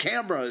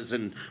cameras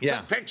and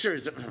took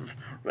pictures.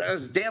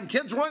 Those damn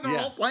kids ruined their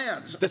whole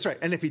plans. That's right.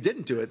 And if he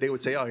didn't do it, they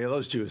would say, "Oh,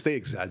 those Jews, they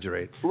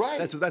exaggerate." Right.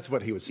 That's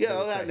what he would say.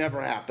 Yeah, that never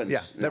happened.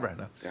 Yeah, never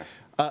happened.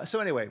 Yeah.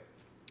 So anyway,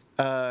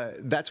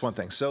 that's one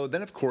thing. So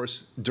then, of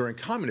course, during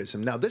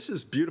communism. Now, this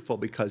is beautiful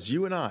because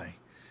you and I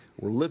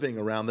were living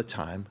around the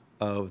time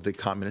of the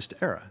communist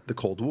era, the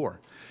Cold War.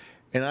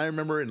 And I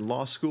remember in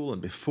law school and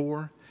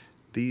before,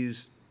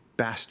 these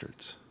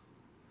bastards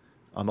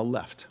on the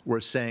left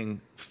were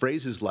saying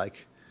phrases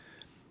like,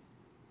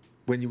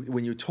 when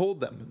you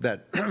told them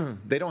that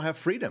they don't have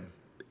freedom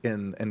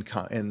in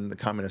the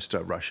communist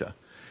Russia,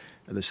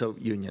 and the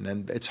Soviet Union,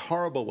 and it's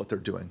horrible what they're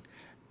doing,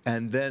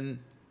 and then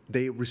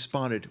they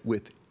responded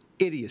with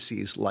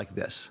idiocies like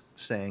this,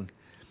 saying,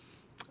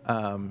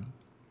 "Well,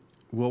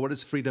 what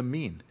does freedom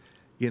mean?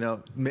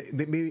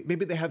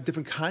 Maybe they have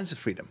different kinds of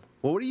freedom."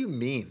 Well, what do you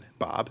mean,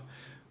 Bob?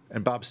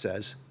 And Bob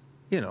says,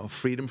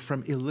 freedom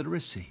from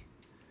illiteracy,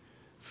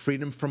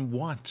 freedom from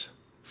want,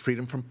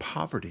 freedom from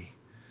poverty,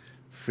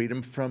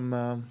 freedom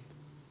from,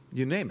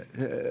 you name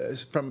it,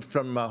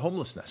 from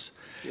homelessness.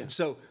 Yeah.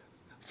 So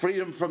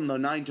freedom from the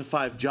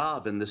 9-to-5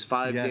 job and this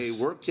 5-day Yes.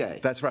 workday.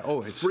 That's right.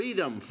 Oh, it's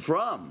freedom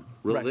from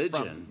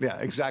religion. Right, yeah,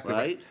 exactly.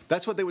 Right.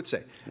 That's what they would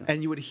say,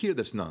 and you would hear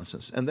this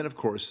nonsense. And then, of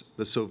course,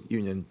 the Soviet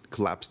Union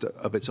collapsed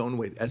of its own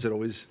weight, as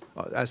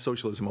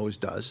socialism always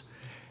does.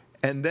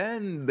 And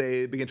then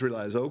they begin to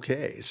realize,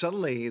 okay,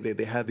 suddenly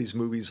they have these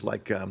movies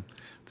like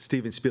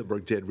Steven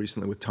Spielberg did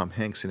recently with Tom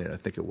Hanks in it, I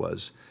think it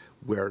was,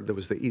 where there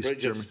was the East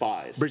Bridge of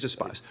Spies. Bridge of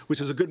Spies, which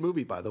is a good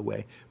movie, by the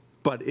way,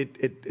 but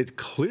it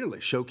clearly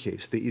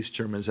showcased the East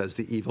Germans as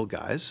the evil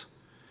guys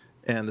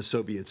and the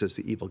Soviets as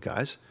the evil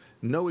guys.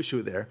 No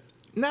issue there.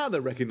 Now they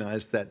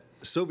recognize that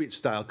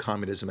Soviet-style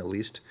communism, at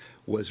least,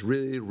 was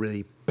really,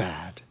 really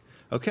bad.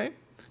 Okay?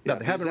 Now,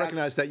 they haven't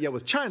recognized that yet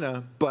with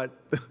China, but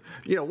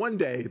one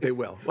day they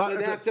will. Well,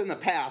 that's in the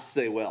past,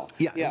 they will.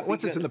 Yeah,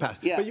 once it's in the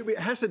past. Yeah. But it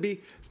has to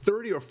be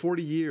 30 or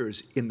 40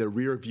 years in the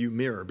rear view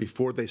mirror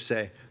before they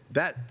say,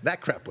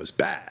 that crap was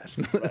bad.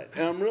 Right.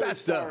 And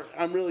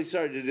I'm really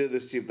sorry to do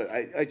this to you, but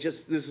I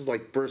just, this is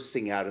like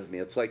bursting out of me.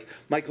 It's like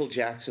Michael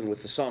Jackson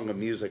with the Song of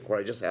Music, where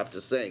I just have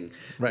to sing.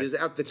 Right. Because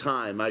at the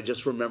time, I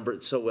just remember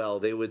it so well.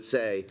 They would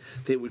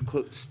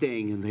quote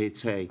Sting, and they'd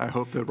say, I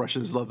hope the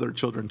Russians love their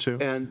children too.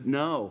 And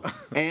no,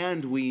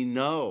 and we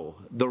know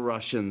the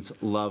Russians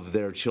love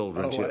their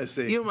children too. I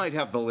see. You might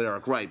have the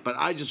lyric right, but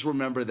I just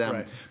remember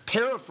them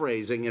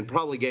paraphrasing and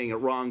probably getting it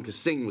wrong because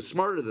Sting was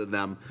smarter than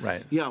them.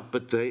 Right. Yeah,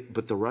 but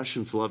the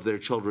Russians love their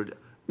children.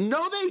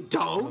 No, they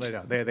don't.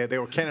 No, they don't. They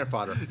were cannon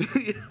fodder.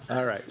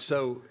 All right.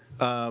 So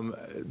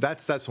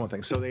that's one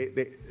thing.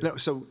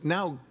 So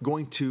now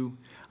going to,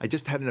 I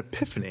just had an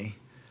epiphany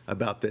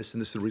about this,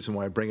 and this is the reason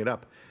why I bring it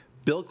up.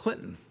 Bill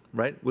Clinton,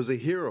 right, was a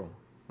hero,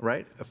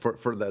 right,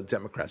 for the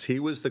Democrats. He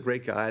was the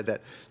great guy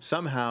that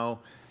somehow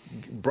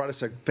brought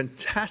us a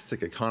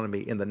fantastic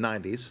economy in the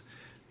 90s.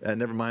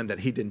 Never mind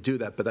that he didn't do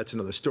that, but that's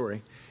another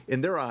story.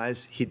 In their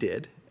eyes, he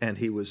did, and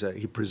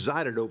he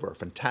presided over a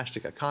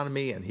fantastic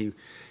economy, and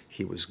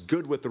he was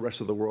good with the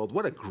rest of the world.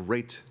 What a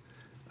great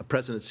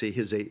presidency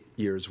his 8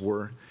 years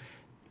were.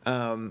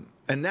 And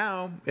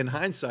now, in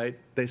hindsight,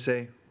 they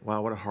say,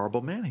 wow, what a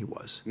horrible man he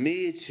was.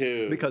 Me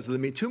Too. Because of the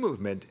Me Too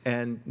movement.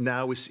 And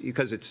now,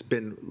 because it's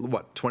been,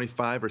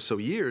 25 or so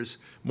years,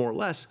 more or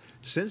less,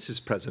 since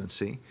his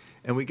presidency,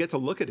 and we get to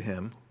look at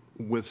him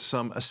with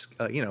some,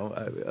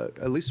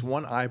 at least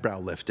one eyebrow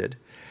lifted,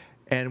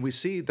 and we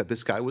see that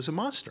this guy was a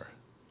monster.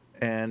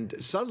 And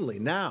suddenly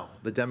now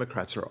the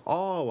Democrats are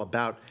all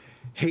about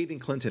hating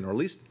Clinton, or at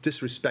least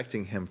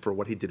disrespecting him for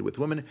what he did with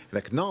women, and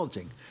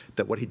acknowledging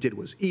that what he did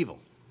was evil.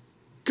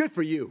 Good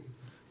for you,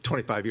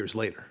 25 years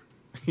later.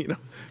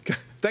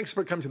 Thanks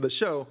for coming to the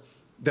show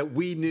that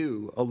we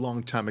knew a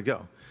long time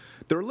ago.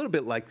 They're a little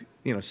bit like,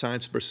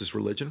 science versus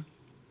religion,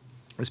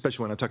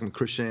 especially when I'm talking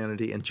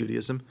Christianity and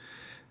Judaism.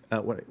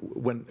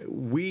 When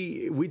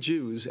we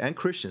Jews and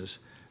Christians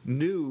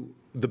knew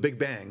the Big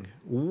Bang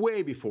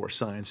way before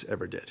science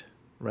ever did,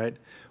 right?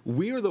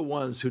 We are the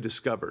ones who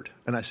discovered,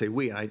 and I say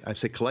we, and I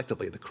say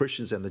collectively, the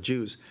Christians and the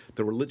Jews,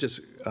 the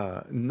religious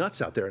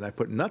nuts out there, and I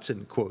put nuts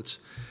in quotes,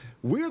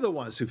 we're the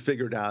ones who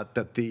figured out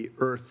that the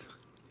earth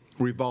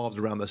revolved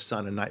around the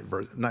sun and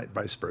night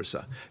vice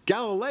versa.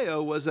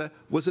 Galileo was a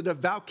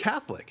devout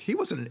Catholic. He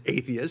wasn't an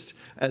atheist,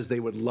 as they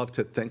would love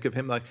to think of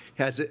him, like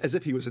as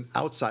if he was an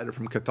outsider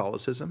from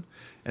Catholicism.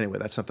 Anyway,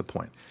 that's not the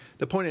point.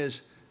 The point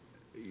is,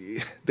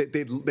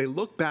 they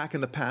look back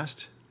in the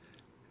past,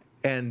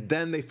 and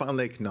then they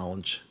finally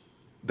acknowledge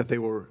that they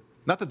were,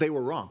 not that they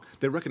were wrong,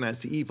 they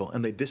recognized the evil,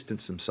 and they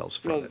distanced themselves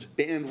from it. It's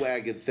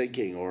bandwagon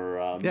thinking,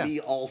 or me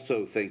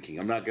also thinking.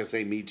 I'm not going to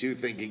say me too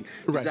thinking,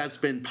 because that's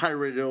been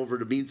pirated over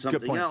to mean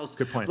something else.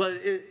 Good point. But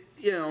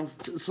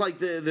it's like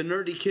the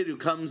nerdy kid who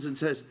comes and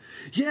says,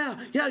 "Yeah,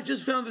 I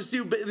just found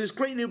this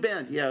great new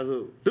band." Yeah,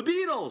 who? The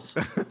Beatles.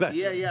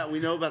 yeah, we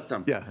know about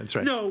them. Yeah, that's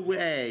right. No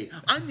way.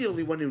 I'm the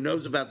only one who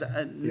knows about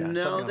that.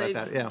 No, like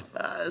that, yeah.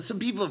 Some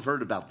people have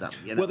heard about them.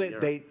 Well,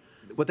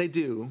 what they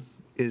do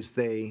is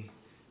they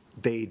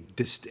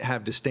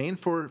have disdain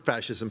for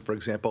fascism, for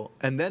example,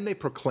 and then they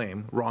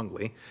proclaim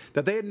wrongly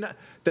that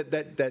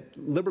that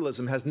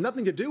liberalism has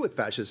nothing to do with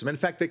fascism. In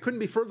fact, they couldn't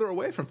be further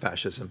away from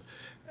fascism.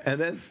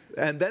 And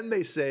then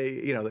they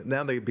say,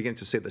 now they begin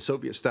to say the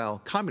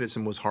Soviet-style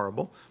communism was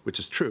horrible, which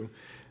is true.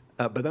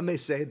 But then they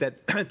say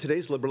that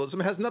today's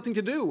liberalism has nothing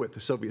to do with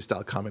the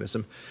Soviet-style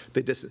communism.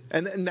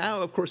 And now,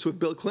 of course, with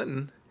Bill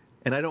Clinton,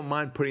 and I don't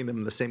mind putting them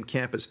in the same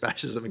camp as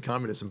fascism and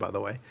communism, by the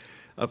way.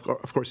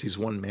 Of course, he's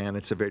one man.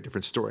 It's a very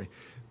different story.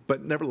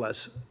 But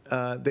nevertheless,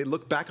 they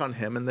look back on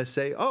him and they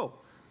say, oh,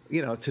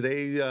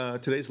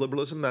 today's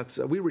liberalism,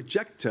 we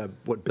reject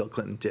what Bill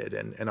Clinton did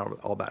and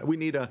all that. We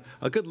need a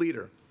good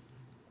leader.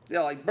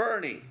 Yeah, like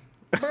Bernie.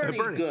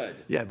 Bernie. Good.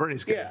 Yeah,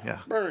 Bernie's good. Yeah,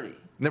 Bernie.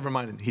 Never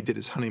mind, he did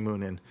his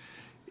honeymoon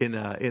in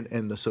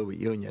the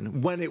Soviet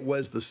Union, when it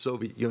was the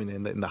Soviet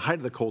Union, in the height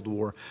of the Cold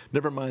War.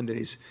 Never mind that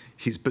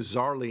he's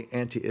bizarrely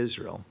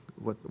anti-Israel.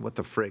 What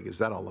the frig is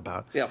that all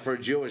about? Yeah, for a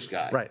Jewish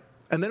guy. Right.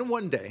 And then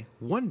one day,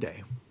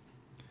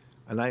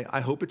 and I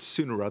hope it's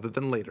sooner rather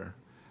than later,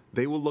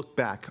 they will look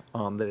back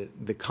on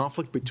the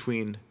conflict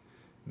between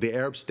the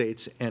Arab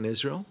states and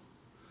Israel,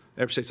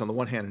 Arab states on the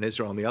one hand and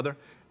Israel on the other,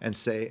 and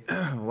say,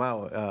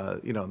 wow,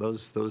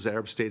 those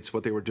Arab states,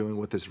 what they were doing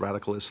with this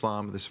radical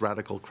Islam, this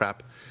radical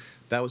crap,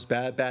 that was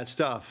bad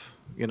stuff.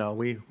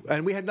 We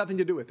had nothing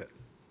to do with it.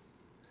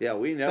 Yeah,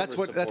 we never.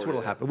 That's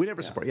what'll happen. We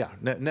never support. Yeah,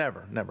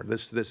 never.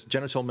 This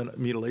genital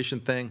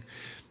mutilation thing,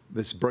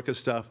 this burqa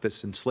stuff,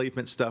 this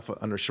enslavement stuff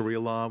under Sharia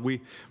law.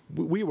 We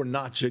were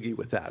not jiggy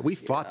with that. We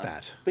fought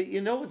that. But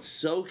what's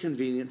so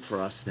convenient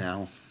for us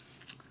now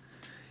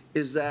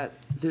is that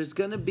there's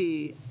going to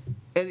be,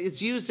 and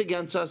it's used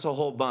against us a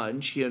whole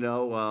bunch, when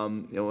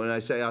I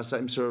say us,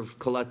 I'm sort of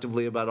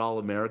collectively about all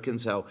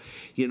Americans, how,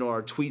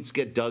 our tweets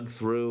get dug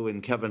through,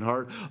 and Kevin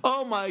Hart,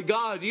 oh my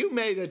God, you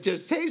made a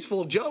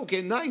distasteful joke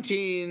in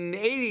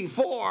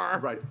 1984,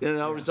 right?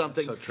 Or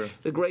something. So true.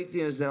 The great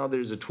thing is now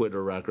there's a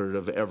Twitter record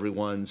of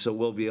everyone, so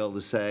we'll be able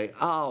to say,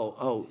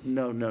 no,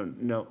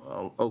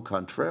 au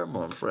contraire,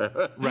 mon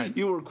frère. Right.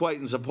 You were quite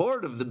in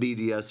support of the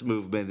BDS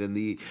movement and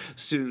the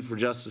student for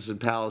justice in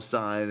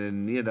Palestine,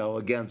 and,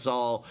 against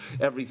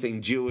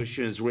everything Jewish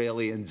and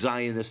Israeli and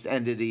Zionist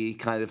entity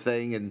kind of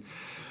thing. And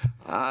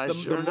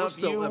sure enough,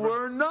 you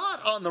were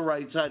not on the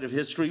right side of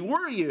history,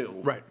 were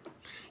you? Right.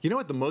 You know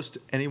what the most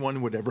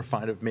anyone would ever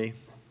find of me,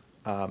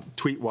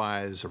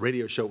 tweet-wise, a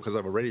radio show, because I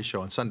have a radio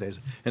show on Sundays,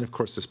 and of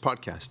course this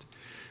podcast.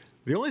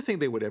 The only thing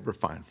they would ever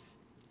find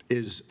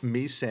is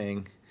me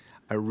saying,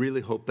 I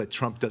really hope that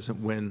Trump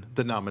doesn't win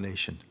the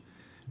nomination,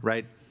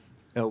 right?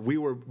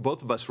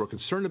 Both of us were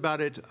concerned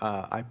about it.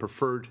 I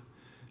preferred,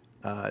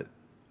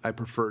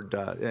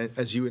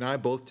 as you and I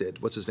both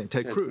did, what's his name?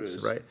 Ted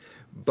Cruz, right?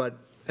 But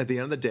at the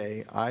end of the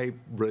day, I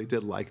really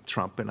did like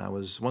Trump, and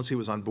once he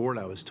was on board,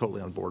 I was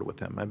totally on board with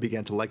him. I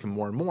began to like him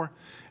more and more,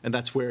 and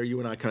that's where you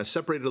and I kind of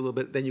separated a little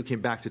bit. Then you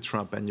came back to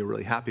Trump, and you're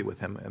really happy with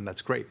him, and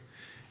that's great.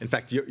 In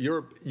fact,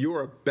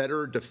 you're a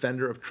better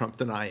defender of Trump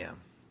than I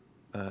am,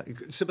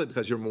 simply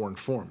because you're more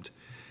informed.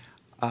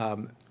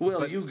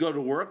 You go to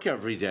work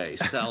every day,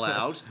 sell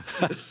out.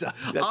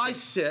 I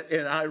sit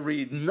and I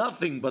read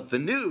nothing but the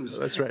news.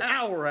 That's right.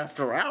 Hour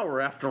after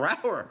hour after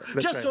hour,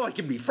 so I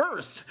can be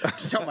first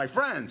to tell my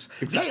friends,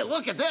 hey,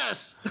 look at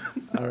this.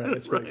 All right,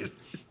 that's right.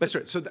 That's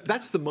right. So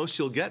that's the most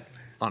you'll get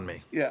on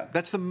me. Yeah.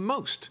 That's the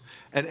most.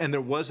 And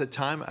there was a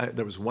time,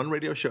 there was one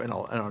radio show, and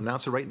I'll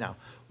announce it right now,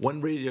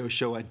 one radio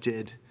show I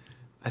did,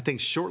 I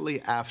think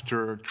shortly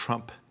after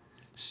Trump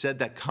said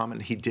that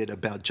comment he did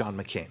about John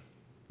McCain,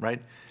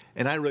 right?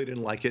 And I really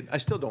didn't like it. I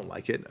still don't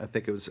like it. I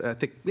think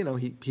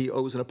he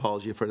owes an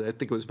apology for that. I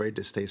think it was very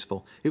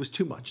distasteful. It was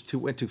too much.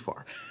 Went too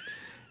far.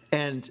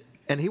 And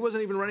he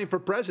wasn't even running for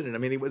president. I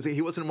mean,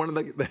 he wasn't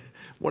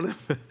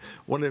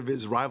one of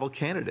his rival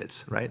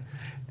candidates, right?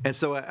 And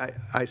so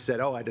I said,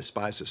 I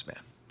despise this man.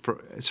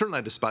 Certainly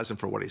I despise him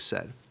for what he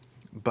said.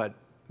 But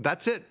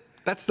that's it.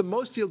 That's the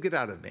most you'll get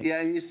out of me.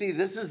 Yeah, and you see,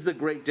 this is the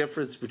great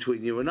difference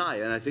between you and I.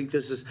 And I think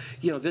this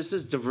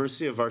is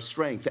diversity of our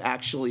strength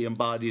actually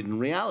embodied in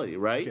reality,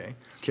 right?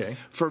 Okay.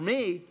 For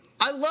me,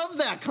 I love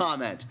that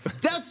comment.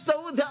 That's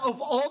of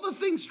all the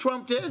things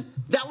Trump did,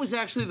 that was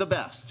actually the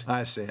best.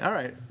 I see. All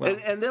right. Well.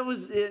 And that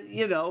was,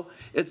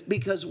 it's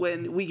because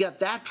when we get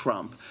that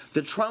Trump,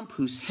 the Trump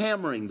who's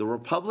hammering the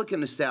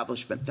Republican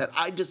establishment that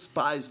I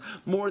despise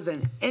more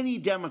than any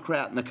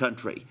Democrat in the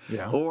country,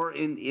 or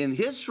in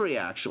history,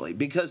 actually,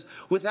 because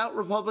without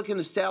Republican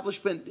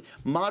establishment,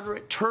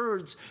 moderate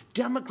turds,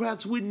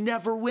 Democrats would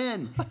never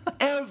win,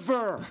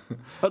 ever.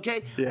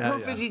 Okay?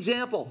 Perfect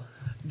example.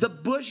 The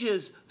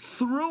Bushes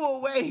threw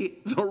away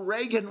the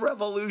Reagan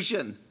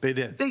Revolution. They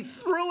did. They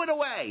threw it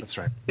away. That's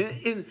right.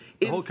 In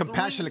the whole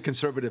compassionate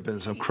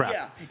conservatism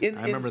crap. Yeah.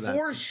 I remember that.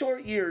 4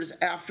 short years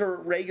after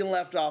Reagan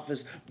left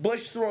office,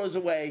 Bush throws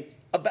away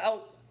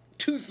about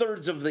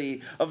 2/3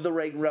 of the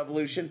Reagan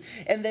Revolution,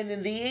 and then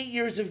in the 8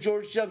 years of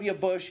George W.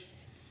 Bush,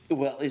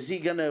 well, is he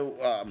going to,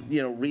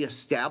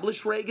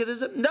 reestablish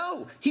Reaganism?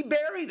 No, he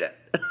buried it.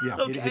 Yeah,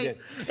 okay? he did.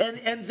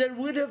 And there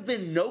would have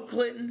been no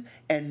Clinton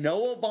and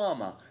no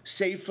Obama,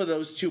 save for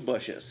those 2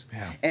 Bushes.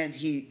 Yeah. And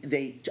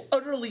they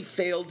utterly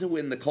failed to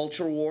win the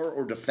culture war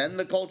or defend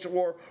the culture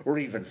war or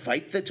even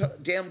fight the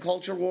damn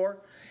culture war.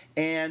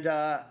 And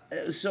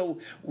so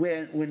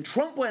when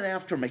Trump went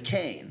after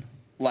McCain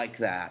like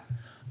that,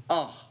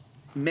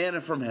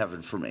 manna from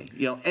heaven for me,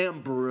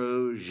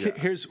 ambrosia.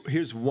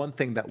 Here's one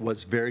thing that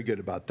was very good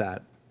about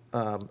that,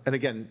 and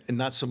again,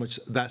 not so much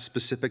that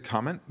specific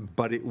comment,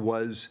 but it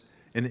was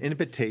an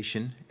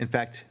invitation, in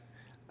fact,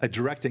 a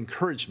direct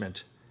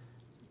encouragement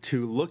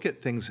to look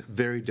at things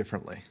very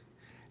differently,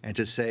 and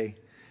to say,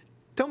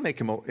 don't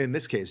make him, in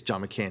this case,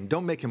 John McCain,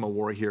 don't make him a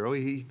war hero.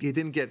 He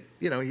didn't get,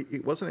 he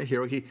wasn't a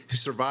hero. He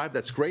survived.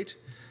 That's great,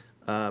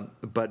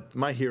 but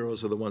my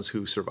heroes are the ones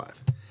who survive.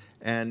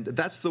 And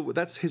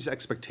that's his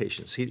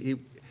expectations.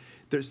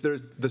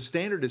 The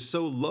standard is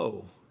so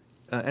low,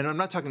 and I'm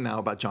not talking now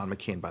about John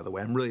McCain, by the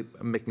way.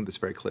 I'm making this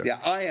very clear. Yeah,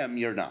 I am.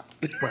 You're not.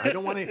 Right, I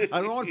don't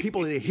want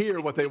people to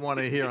hear what they want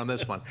to hear on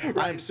this one.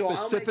 Right, I'm so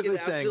specifically I'll make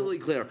it saying, absolutely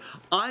clear.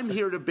 I'm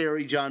here to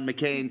bury John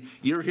McCain.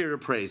 You're here to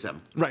praise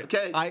him. Right.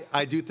 Okay.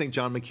 I do think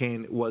John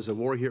McCain was a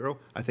war hero.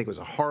 I think he was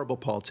a horrible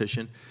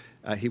politician.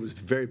 He was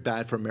very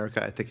bad for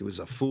America. I think he was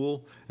a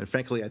fool, and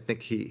frankly, I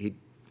think he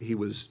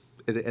was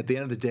at the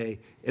end of the day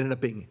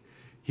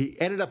he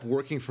ended up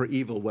working for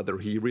evil, whether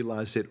he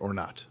realized it or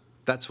not.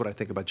 That's what I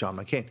think about John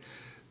McCain.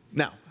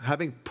 Now,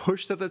 having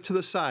pushed that to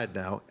the side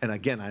now, and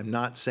again, I'm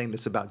not saying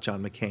this about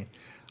John McCain.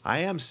 I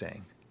am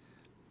saying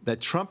that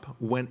Trump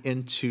went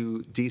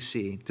into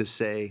D.C. to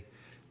say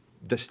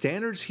the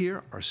standards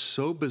here are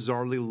so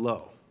bizarrely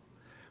low.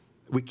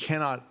 We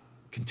cannot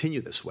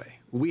continue this way.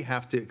 We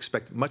have to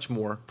expect much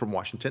more from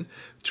Washington.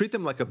 Treat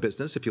them like a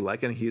business, if you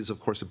like, and he is, of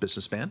course, a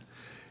businessman.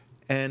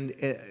 And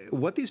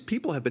what these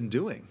people have been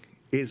doing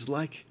is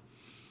like,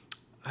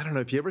 I don't know,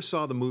 if you ever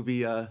saw the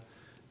movie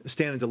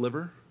Stand and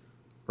Deliver,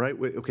 right?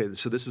 Okay,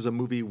 so this is a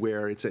movie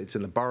where it's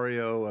in the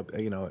barrio,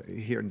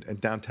 here in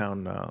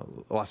downtown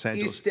Los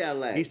Angeles. East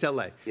L.A. East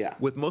L.A. Yeah.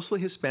 With mostly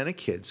Hispanic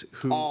kids.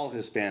 All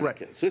Hispanic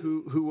kids.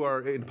 who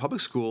are in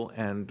public school,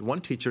 and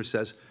one teacher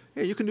says,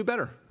 hey, you can do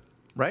better,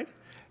 right?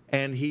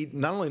 And he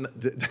not only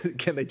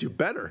can they do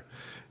better,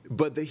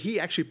 but he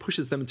actually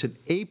pushes them into an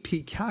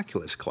AP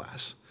calculus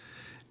class.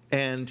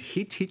 And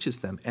he teaches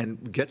them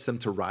and gets them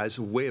to rise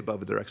way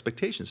above their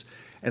expectations.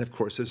 And of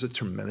course, there's a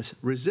tremendous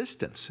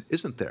resistance,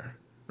 isn't there?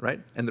 Right?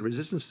 And the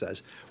resistance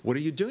says, what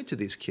are you doing to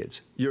these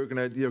kids? You're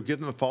going to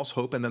give them a false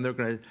hope, and then they're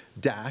going to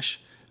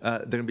dash. They're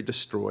going to be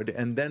destroyed.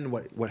 And then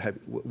what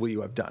will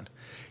you have done?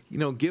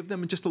 Give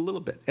them just a little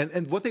bit.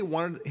 And what they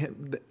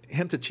wanted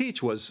him to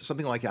teach was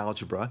something like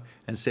algebra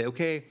and say,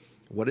 okay,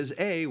 what is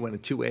A when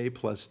 2A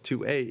plus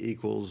 2A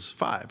equals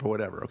 5 or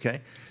whatever,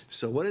 okay?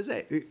 So what is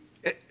A?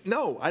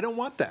 No, I don't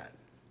want that.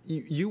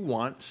 You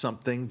want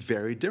something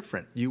very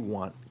different. You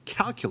want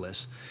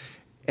calculus,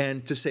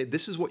 and to say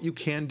this is what you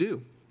can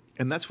do.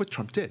 And that's what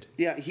Trump did.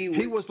 Yeah,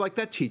 he was like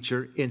that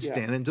teacher in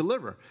Stand and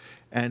Deliver,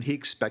 and he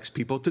expects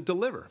people to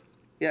deliver.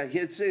 Yeah,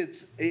 it's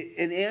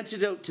an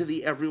antidote to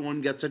the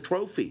everyone gets a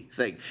trophy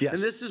thing. Yes.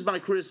 And this is my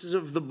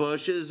criticism of the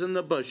Bushes and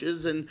the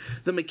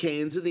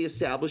McCains and the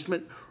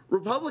establishment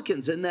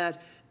Republicans, in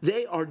that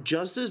they are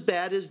just as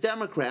bad as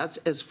Democrats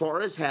as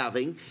far as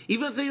having,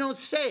 even if they don't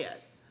say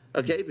it,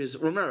 okay? Because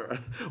remember,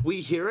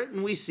 we hear it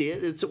and we see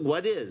it. It's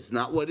what is,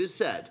 not what is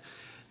said.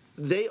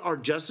 They are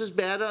just as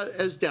bad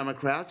as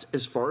Democrats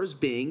as far as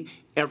being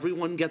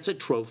everyone gets a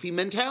trophy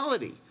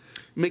mentality.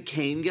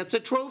 McCain gets a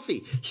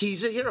trophy.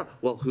 He's a hero.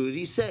 Well, who did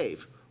he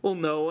save? Well,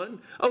 no one.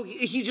 Oh,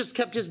 he just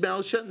kept his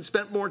mouth shut and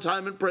spent more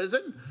time in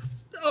prison?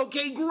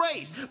 Okay,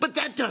 great. But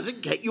that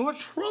doesn't get you a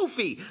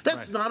trophy.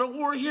 That's not a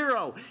war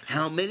hero.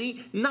 How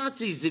many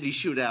Nazis did he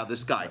shoot out of the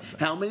sky?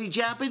 How many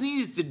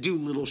Japanese did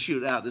Doolittle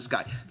shoot out of the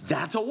sky?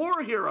 That's a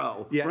war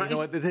hero. Yeah, right? you know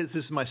what? This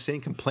is my same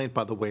complaint,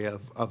 by the way,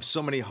 of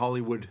so many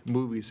Hollywood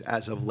movies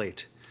as of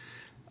late.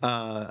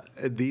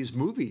 These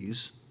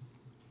movies,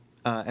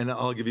 and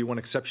I'll give you one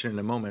exception in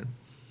a moment,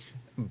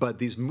 but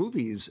these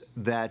movies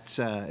that,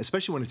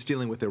 especially when it's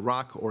dealing with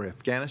Iraq or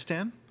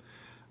Afghanistan,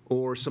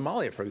 or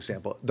Somalia, for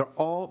example,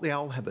 they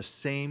all have the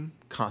same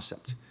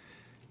concept.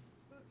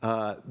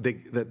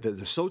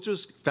 The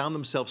soldiers found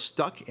themselves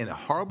stuck in a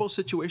horrible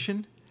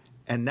situation,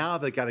 and now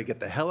they got to get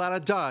the hell out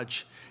of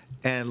Dodge,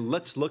 and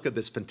let's look at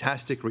this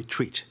fantastic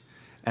retreat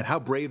and how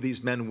brave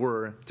these men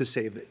were to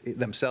save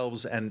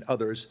themselves and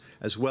others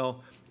as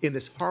well in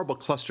this horrible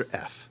cluster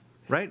F,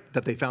 right,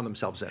 that they found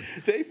themselves in.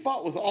 They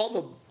fought with all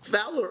the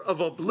valor of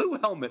a blue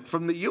helmet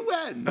from the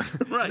UN.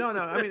 Right? No,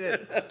 I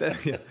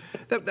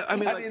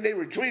mean, they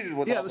were treated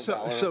with all the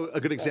valor. So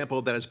a good example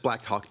of that is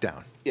Black Hawk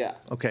Down. Yeah.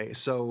 Okay,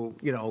 so,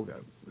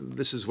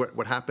 this is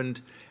what happened,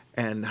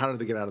 and how did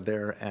they get out of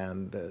there,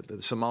 and the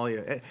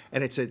Somalia,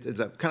 and it's a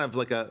kind of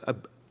like a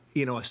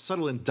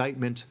subtle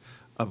indictment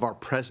of our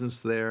presence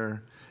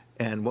there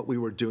and what we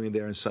were doing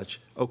there and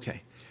such.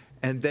 Okay.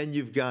 And then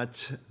you've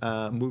got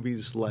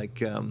movies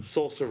like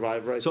Soul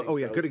Survivor.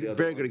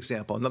 Very good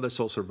example. Another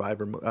Soul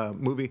Survivor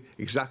movie,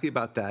 exactly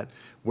about that,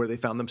 where they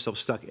found themselves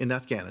stuck in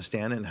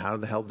Afghanistan, and how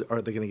the hell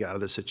are they going to get out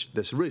of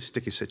this really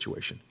sticky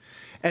situation?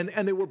 And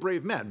they were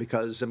brave men,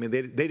 because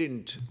they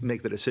didn't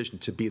make the decision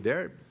to be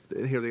there.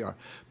 Here they are.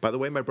 By the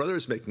way, my brother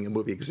is making a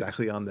movie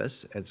exactly on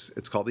this.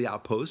 It's called The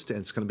Outpost, and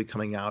it's going to be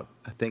coming out,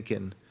 I think,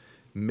 in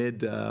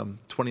mid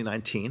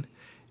 2019.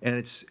 And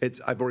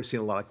it's I've already seen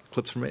a lot of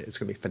clips from it. It's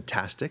going to be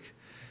fantastic.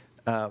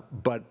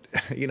 But,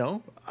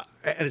 and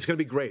it's going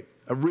to be great.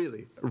 A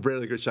really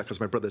good shot, because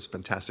my brother's a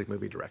fantastic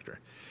movie director.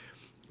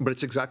 But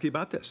it's exactly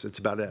about this. It's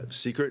about a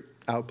secret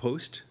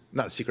outpost.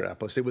 Not a secret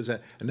outpost. It was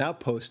an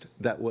outpost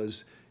that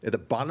was at the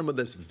bottom of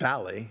this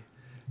valley,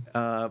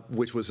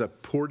 which was a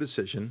poor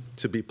decision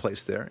to be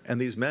placed there. And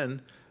these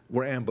men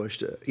were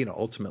ambushed,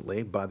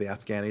 ultimately by the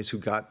Afghanis,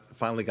 who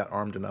finally got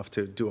armed enough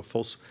to do a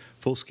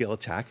full-scale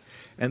attack.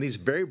 And these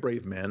very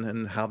brave men,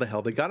 and how the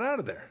hell they got out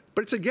of there.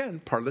 But it's, again,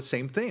 part of the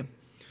same theme.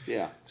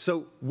 Yeah.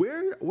 So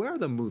where are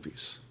the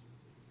movies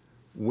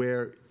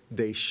where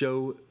they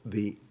show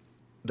the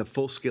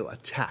full-scale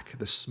attack,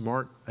 the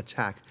smart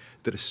attack,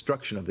 the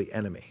destruction of the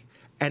enemy,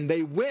 and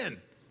they win,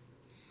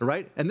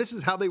 right? And this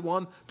is how they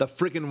won the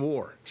friggin'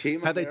 war.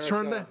 Team how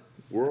America.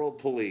 World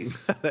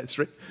Police. That's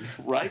right.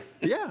 Right?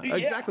 Yeah,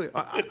 exactly.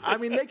 I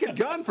mean, Naked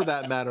Gun for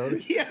that matter.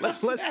 Yeah,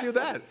 Let's do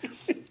that.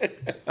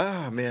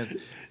 Oh, man.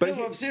 But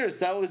No, I'm serious.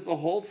 That was the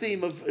whole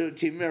theme of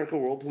Team America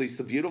World Police.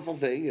 The beautiful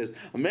thing is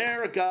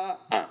America,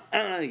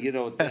 you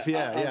know what that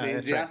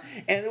means, that's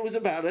right. And it was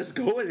about us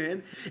going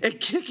in and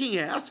kicking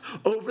ass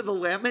over the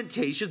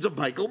Lamentations of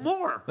Michael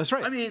Moore. That's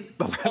right. I mean,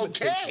 The okay.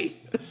 Lamentations.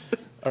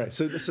 All right,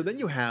 so then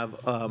you have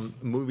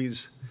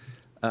movies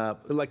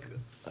like,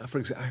 for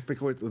example, I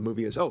forget what the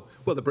movie is. Oh,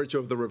 well, The Bridge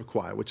Over the River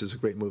Kwai, which is a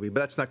great movie,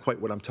 but that's not quite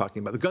what I'm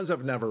talking about. The Guns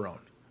of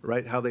Navarone,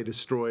 right? How they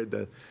destroyed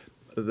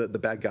the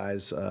bad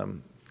guys'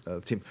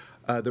 team.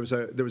 There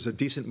was a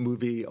decent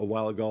movie a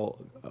while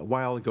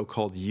ago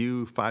called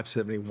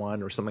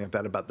U-571 or something like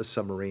that about the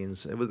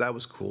submarines. That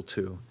was cool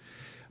too.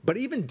 But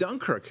even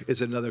Dunkirk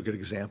is another good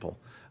example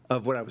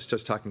of what I was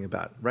just talking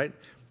about, right?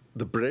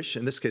 The British,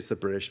 in this case the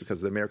British,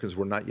 because the Americans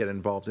were not yet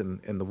involved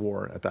in the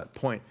war at that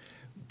point,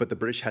 but the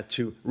British had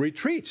to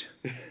retreat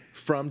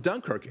from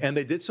Dunkirk, and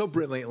they did so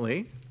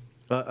brilliantly,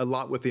 a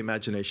lot with the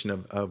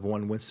imagination of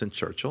one Winston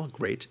Churchill,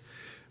 great,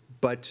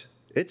 but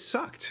it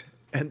sucked.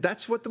 And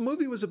that's what the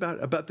movie was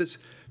about this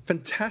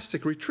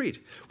fantastic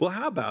retreat. Well,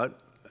 how about,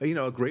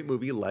 a great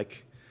movie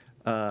like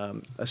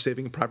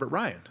Saving Private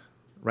Ryan,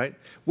 right?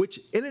 Which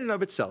in and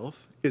of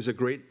itself is a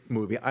great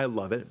movie. I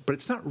love it, but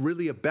it's not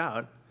really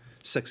about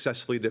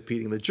successfully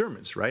defeating the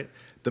Germans, right?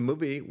 The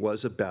movie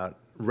was about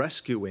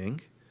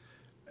rescuing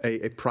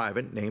a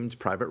private named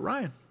Private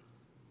Ryan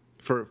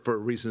for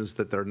reasons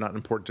that are not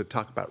important to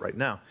talk about right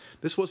now.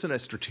 This wasn't a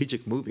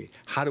strategic movie.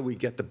 How do we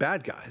get the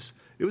bad guys?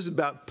 It was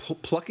about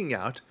plucking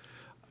out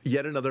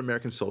yet another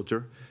American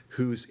soldier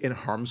who's in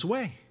harm's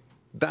way.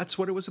 That's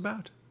what it was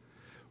about.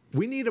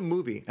 We need a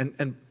movie,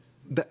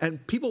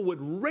 and people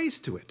would race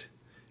to it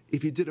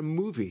if you did a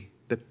movie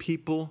that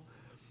people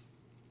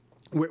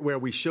where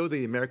we show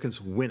the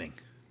Americans winning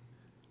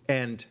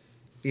and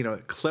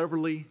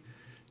cleverly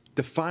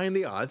defying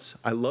the odds.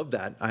 I love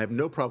that. I have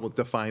no problem with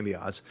defying the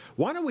odds.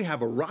 Why don't we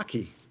have a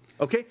Rocky?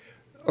 Okay,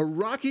 a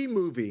Rocky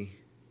movie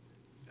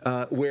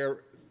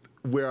where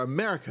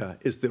America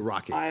is the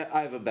Rocky.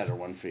 I have a better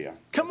one for you.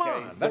 Come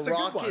on, that's a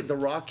good one. The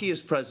Rocky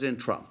is President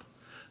Trump,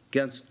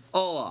 against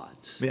all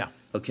odds. Yeah.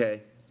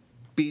 Okay,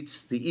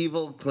 beats the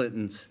evil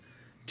Clintons,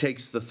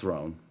 takes the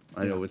throne.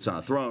 I know it's not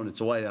a throne;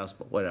 it's a White House,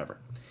 but whatever.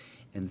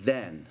 And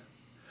then,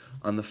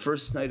 on the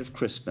first night of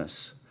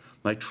Christmas,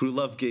 my true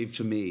love gave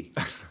to me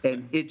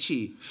an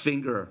itchy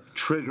finger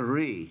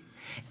triggery,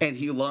 and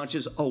he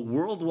launches a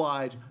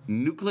worldwide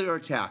nuclear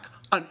attack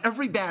on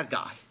every bad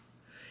guy.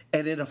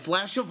 And in a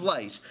flash of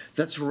light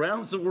that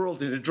surrounds the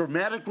world in a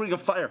dramatic ring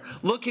of fire,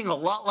 looking a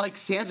lot like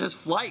Santa's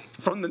flight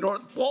from the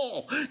North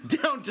Pole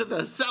down to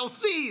the South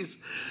Seas,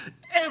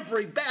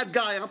 every bad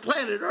guy on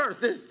planet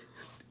Earth is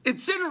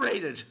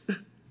incinerated.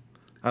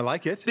 I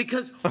like it.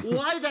 Because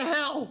why the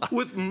hell,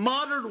 with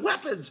modern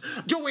weapons,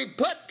 do we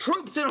put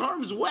troops in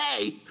harm's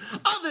way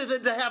other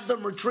than to have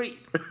them retreat,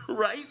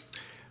 right?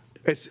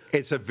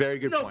 It's a very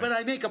good point. No, but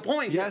I make a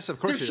point. Yes, of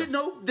course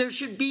There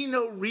should be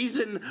no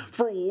reason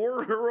for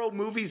war hero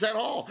movies at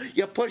all.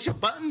 You push a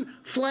button,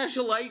 flash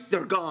a light,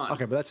 they're gone.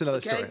 Okay, but that's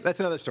another story. That's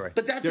another story.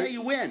 But that's how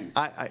you win.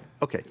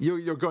 Okay,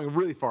 you're going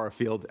really far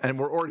afield, and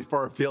we're already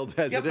far afield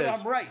as it is. Yeah, but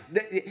I'm right.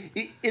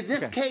 In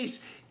this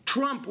case,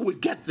 Trump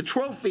would get the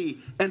trophy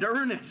and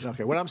earn it.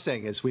 Okay, what I'm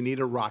saying is we need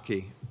a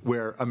Rocky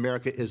where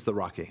America is the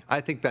Rocky. I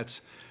think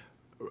that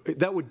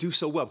would do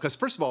so well because,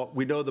 first of all,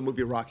 we know the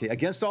movie Rocky,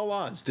 against all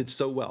odds, did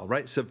so well,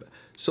 right? So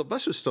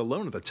Sylvester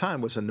Stallone at the time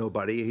was a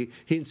nobody.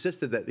 He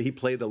insisted that he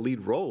play the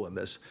lead role in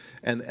this,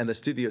 and the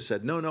studio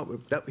said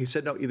no. He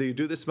said no. Either you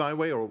do this my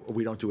way or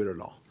we don't do it at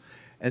all.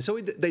 And so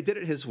they did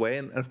it his way,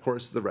 and of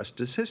course the rest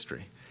is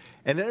history.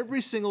 And every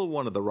single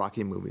one of the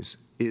Rocky movies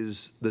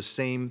is the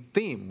same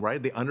theme,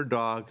 right? The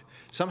underdog.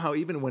 Somehow,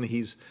 even when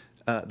he's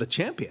the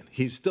champion,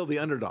 he's still the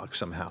underdog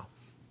somehow.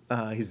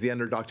 He's the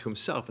underdog to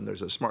himself, and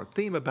there's a smart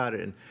theme about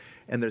it,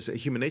 and there's a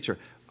human nature.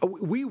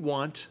 We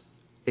want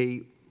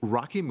a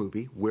Rocky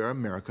movie where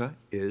America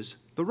is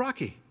the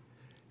Rocky,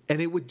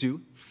 and it would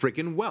do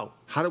friggin' well.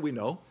 How do we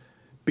know?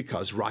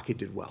 Because Rocky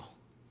did well.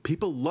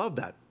 People love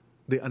that,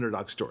 the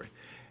underdog story.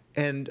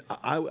 And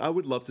I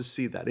would love to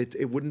see that.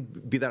 It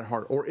wouldn't be that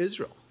hard. Or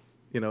Israel.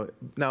 Now,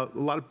 a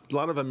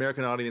lot of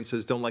American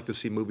audiences don't like to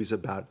see movies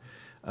about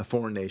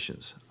foreign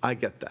nations. I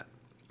get that.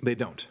 They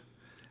don't.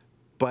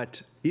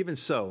 But even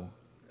so,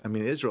 I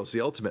mean, Israel's the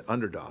ultimate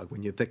underdog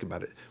when you think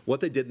about it. What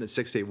they did in the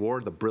Six-Day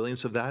War, the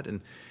brilliance of that,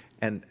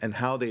 and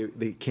how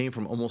they came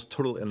from almost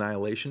total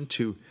annihilation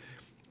to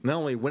not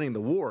only winning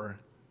the war,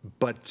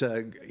 but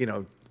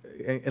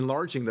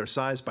enlarging their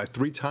size by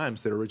 3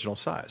 times their original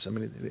size. I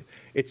mean,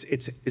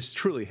 it's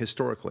truly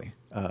historically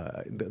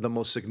the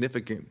most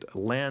significant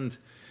land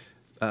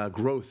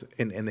growth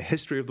in the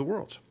history of the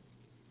world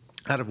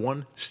out of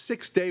one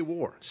 6-day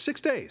war. 6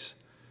 days.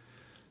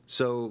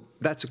 So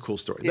that's a cool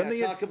story.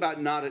 Yeah, talk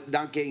about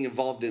not getting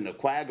involved in a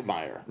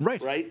quagmire.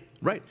 Right.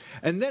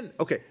 And then,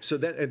 okay, so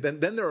then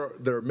there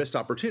are missed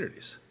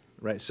opportunities,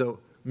 right? So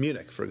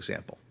Munich, for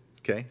example,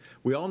 Okay,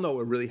 we all know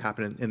what really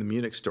happened in the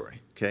Munich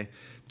story. Okay,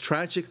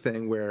 tragic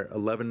thing where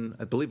 11,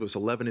 I believe it was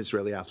 11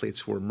 Israeli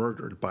athletes were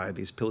murdered by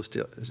these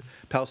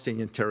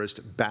Palestinian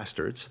terrorist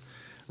bastards,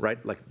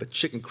 right? Like the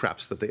chicken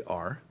craps that they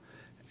are.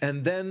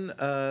 And then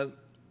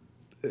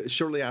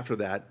shortly after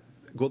that,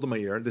 Golda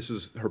Meir, this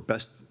is her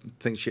best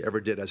thing she ever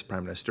did as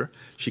prime minister.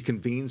 She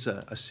convenes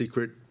a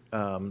secret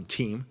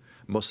team,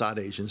 Mossad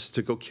agents,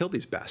 to go kill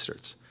these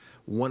bastards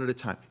one at a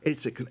time.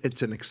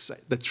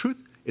 The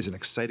truth is an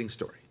exciting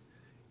story.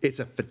 It's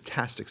a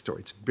fantastic story.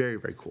 It's very,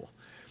 very cool.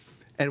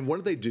 And what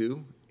do they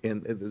do?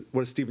 And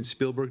what does Steven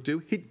Spielberg do?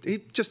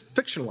 He just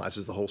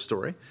fictionalizes the whole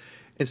story,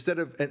 instead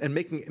of and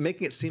making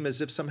it seem as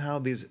if somehow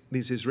these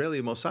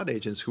Israeli Mossad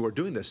agents who are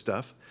doing this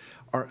stuff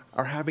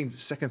are having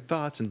second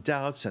thoughts and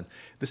doubts, and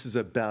this is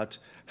about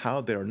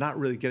how they're not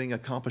really getting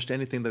accomplished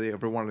anything that they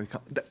ever wanted to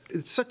accomplish.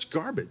 It's such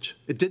garbage.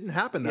 It didn't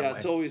happen that way. Yeah,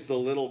 it's always the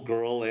little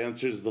girl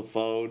answers the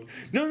phone.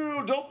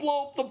 No, don't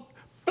blow up the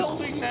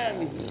building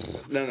then.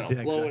 No,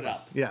 Yeah, blow exactly. it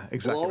up. Yeah,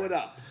 exactly. Blow it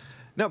up.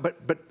 No, but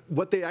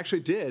what they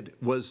actually did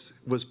was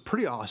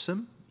pretty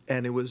awesome,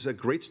 and it was a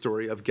great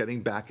story of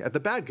getting back at the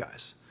bad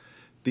guys,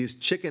 these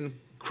chicken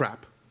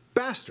crap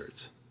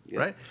bastards,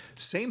 right?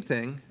 Same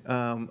thing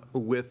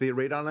with the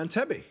raid on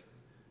Entebbe,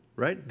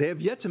 right? They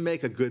have yet to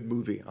make a good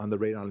movie on the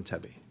raid on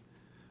Entebbe,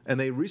 and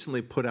they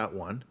recently put out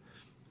one,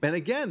 and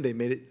again they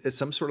made it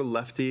some sort of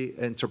lefty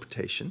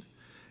interpretation.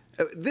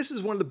 This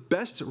is one of the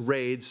best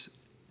raids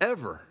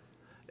ever.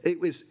 It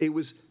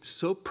was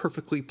so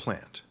perfectly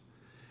planned.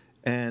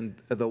 And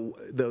the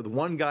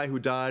one guy who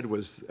died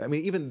was, I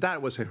mean, even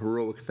that was a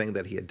heroic thing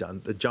that he had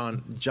done,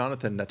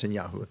 Jonathan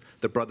Netanyahu,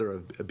 the brother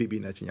of Bibi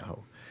Netanyahu.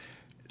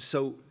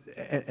 So,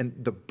 and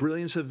the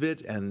brilliance of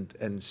it,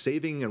 and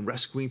saving and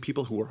rescuing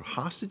people who were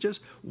hostages,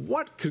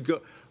 why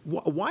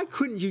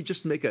couldn't you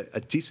just make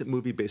a decent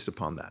movie based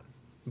upon that?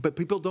 But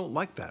people don't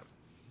like that.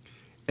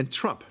 And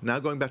Trump, now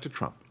going back to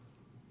Trump,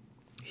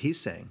 he's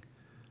saying,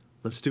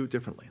 let's do it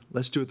differently.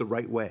 Let's do it the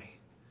right way.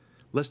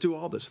 Let's do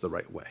all this the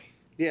right way.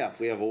 Yeah,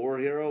 if we have a war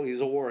hero, he's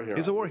a war hero.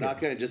 He's a war We're hero.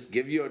 not going to just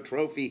give you a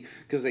trophy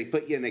because they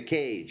put you in a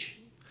cage.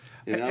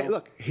 You know? Hey,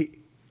 look,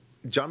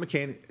 John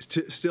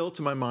McCain, still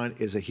to my mind,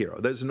 is a hero.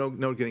 There's no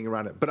getting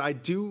around it. But I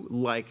do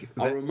like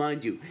that. I'll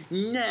remind you,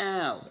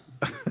 no,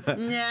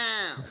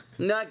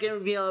 not going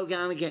to be able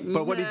to get.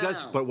 But what he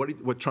does,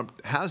 what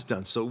Trump has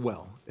done so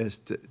well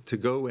is to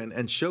go in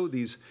and show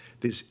these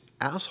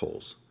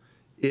assholes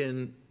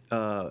in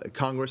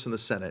Congress and the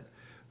Senate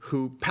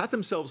who pat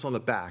themselves on the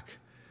back,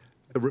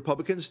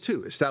 Republicans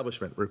too,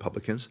 establishment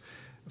Republicans,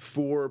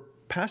 for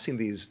passing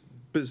these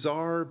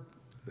bizarre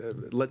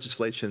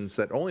legislations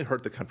that only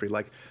hurt the country,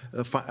 like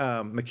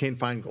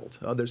McCain-Feingold.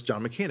 Oh, there's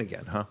John McCain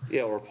again, huh?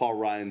 Yeah, or Paul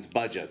Ryan's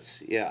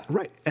budgets. Yeah.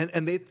 Right,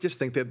 and they just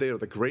think that they are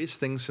the greatest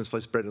things since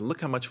sliced bread, and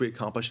look how much we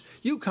accomplished.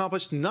 You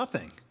accomplished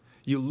nothing,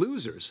 you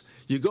losers.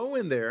 You go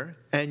in there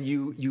and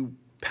you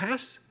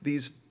pass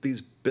these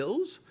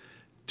bills,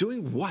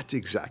 doing what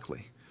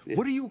exactly? Yeah.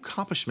 What are you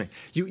accomplishing?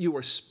 You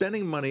are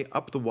spending money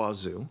up the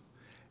wazoo,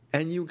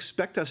 and you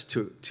expect us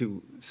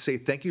to say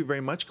thank you very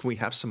much. Can we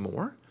have some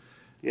more?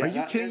 Yeah, are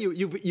you kidding?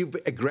 You've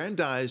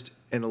aggrandized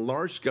and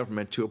enlarged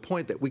government to a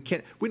point that we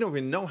don't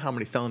even know how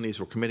many felonies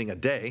we're committing a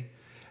day,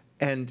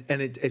 and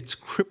it's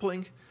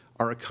crippling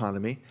our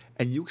economy.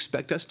 And you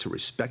expect us to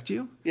respect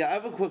you? Yeah, I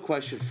have a quick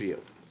question for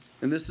you,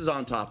 and this is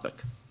on topic.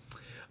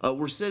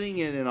 We're sitting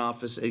in an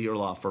office at your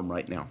law firm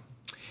right now.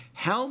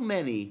 How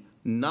many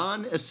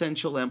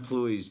non-essential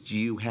employees do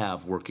you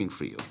have working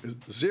for you?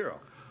 Zero.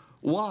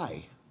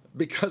 Why?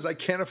 Because I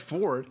can't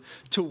afford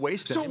to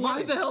waste any money. So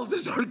why the hell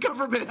does our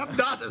government have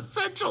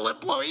non-essential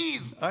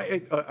employees?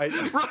 Right?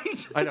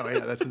 I know, yeah,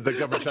 that's the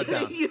government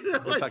shutdown. You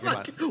know, we're talking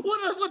about.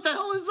 What the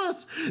hell is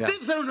this? Yeah.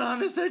 They're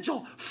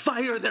non-essential.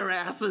 Fire their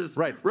asses.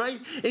 Right.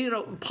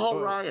 And, Paul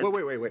Ryan.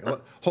 Wait.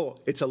 Hold on.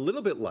 It's a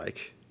little bit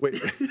like. Wait,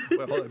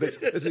 hold on. This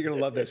you're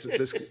gonna love this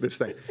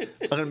thing.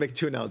 I'm gonna make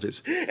two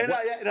analogies. And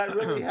I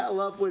really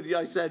love when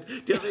I said,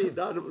 "Do you have any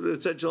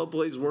non-essential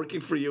employees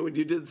working for you?" And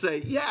you didn't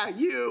say, "Yeah,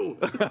 you."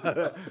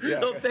 Yeah.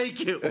 Oh,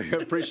 thank you. I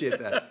appreciate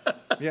that.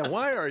 Yeah,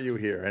 why are you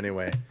here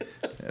anyway?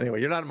 Anyway,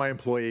 you're not my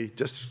employee,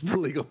 just for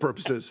legal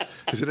purposes.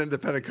 He's an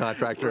independent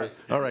contractor. Right.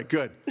 All right,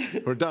 good.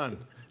 We're done.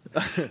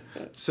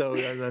 So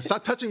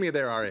stop touching me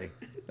there, Ari.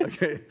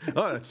 Okay.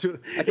 Oh,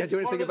 I can't do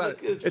anything about it.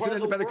 It's an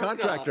independent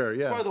contractor.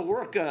 Yeah. It's part of the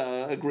work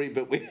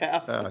agreement we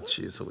have. Oh,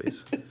 jeez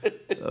Louise.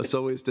 It's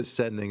always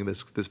descending,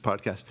 this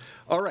podcast.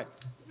 All right.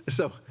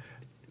 So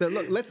now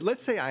look,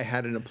 let's say I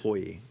had an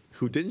employee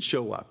who didn't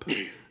show up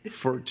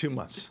for 2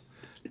 months.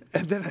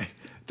 And then I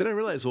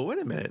realized, well, wait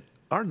a minute.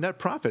 Our net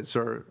profits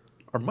are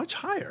much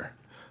higher.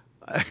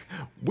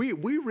 We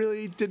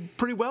really did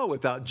pretty well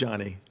without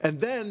Johnny.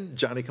 And then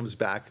Johnny comes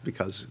back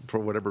because for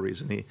whatever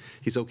reason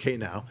he's okay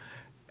now.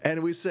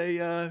 And we say,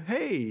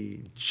 hey,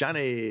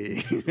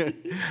 Johnny,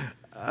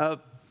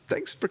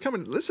 thanks for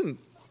coming. Listen,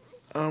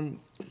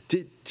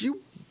 do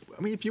you?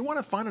 I mean, if you want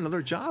to find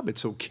another job,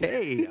 it's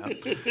okay.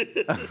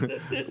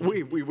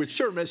 We would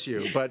sure miss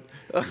you, but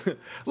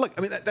look,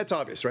 I mean that's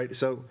obvious, right?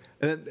 So,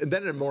 and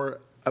then in a more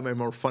I mean, a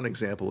more fun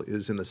example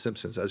is in The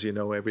Simpsons. As you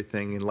know,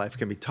 everything in life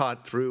can be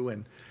taught through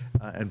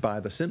and by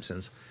The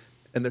Simpsons.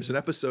 And there's an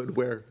episode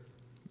where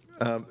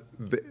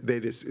they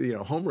just,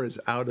 Homer is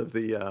out of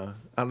the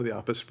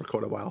office for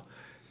quite a while,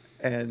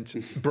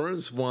 and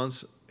Burns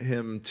wants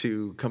him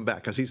to come back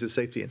because he's a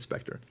safety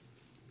inspector.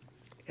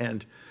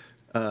 And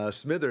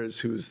Smithers,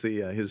 who's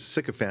his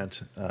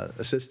sycophant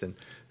assistant,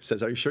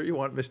 says, "Are you sure you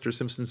want Mr.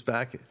 Simpson's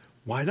back?"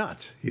 "Why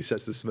not?" he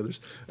says to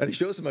Smithers. And he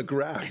shows him a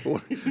graph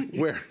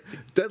where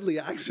deadly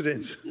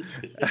accidents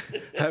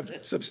have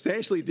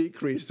substantially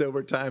decreased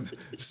over time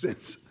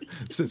since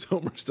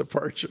Homer's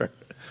departure.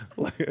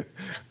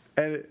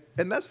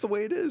 And that's the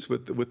way it is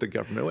with the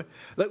government.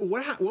 Like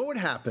what would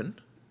happen?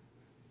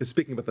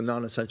 Speaking about the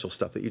non-essential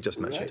stuff that you just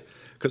mentioned,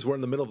 because we're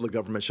in the middle of the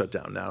government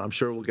shutdown now. I'm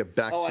sure we'll get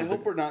back to I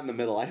hope we're not in the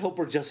middle. I hope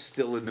we're just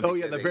still in the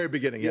beginning. Oh, yeah, the very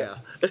beginning, yes.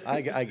 Yeah.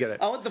 I get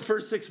it. I want the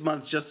first 6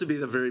 months just to be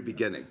the very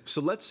beginning. So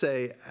let's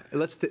say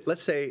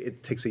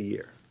it takes a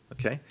year,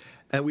 okay?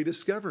 And we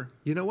discover,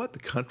 you know what? The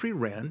country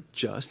ran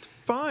just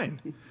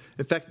fine.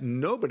 In fact,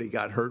 nobody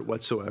got hurt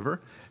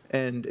whatsoever.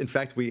 And in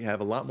fact, we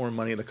have a lot more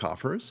money in the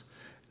coffers.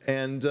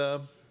 And,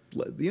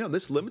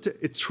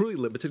 it's truly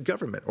limited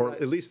government, or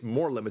at least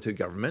more limited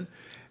government,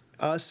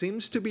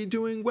 seems to be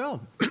doing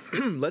well.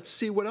 Let's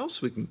see what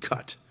else we can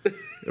cut,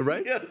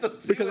 right? Yeah,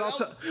 let's see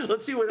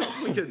what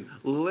else we can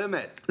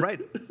limit. Right.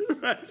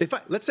 Right.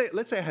 Let's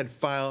say I had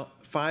 5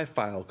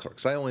 file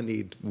clerks. I only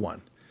need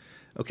 1.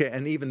 Okay,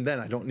 and even then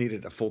I don't need it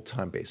at a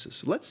full-time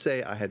basis. Let's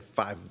say I had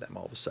 5 of them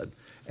all of a sudden,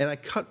 and I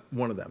cut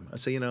one of them. I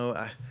say,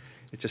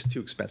 it's just too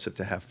expensive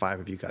to have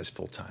 5 of you guys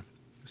full-time.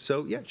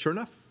 So yeah, sure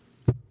enough,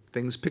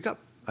 things pick up.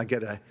 I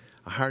get a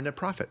higher net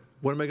profit.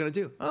 What am I going to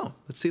do? Oh,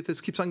 let's see if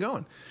this keeps on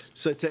going.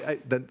 So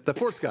the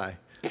 4th guy,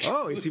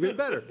 oh, it's even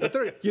better. The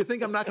 3rd, you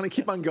think I'm not going to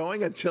keep on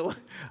going until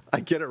I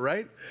get it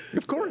right?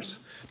 Of course.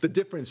 The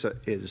difference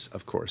is,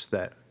 of course,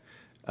 that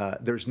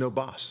there's no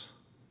boss.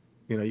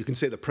 You can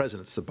say the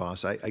president's the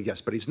boss, I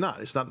guess, but he's not.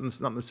 It's not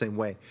in the same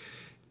way.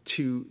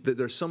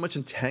 There's so much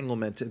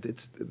entanglement.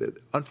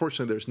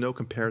 Unfortunately, there's no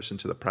comparison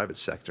to the private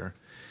sector.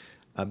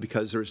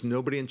 Because there's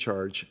nobody in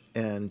charge,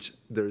 and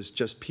there's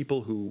just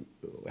people who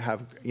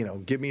have,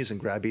 gimmies and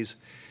grabbies,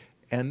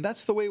 and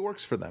that's the way it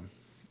works for them.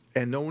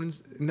 And no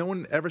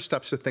one ever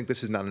stops to think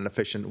this is not an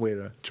efficient way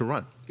to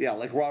run. Yeah,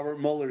 like Robert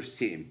Mueller's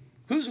team.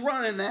 Who's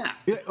running that?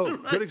 Yeah,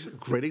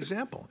 great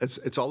example.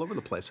 It's all over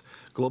the place.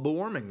 Global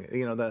warming,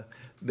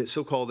 the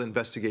so-called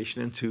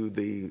investigation into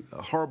the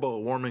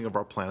horrible warming of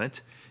our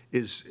planet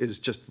is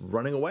just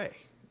running away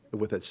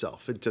with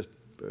itself. It just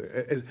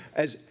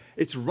as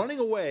it's running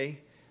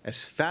away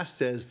as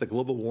fast as the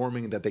global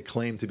warming that they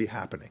claim to be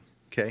happening,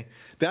 okay?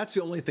 That's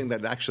the only thing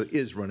that actually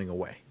is running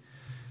away,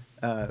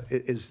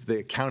 is the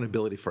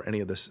accountability for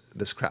any of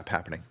this crap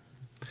happening.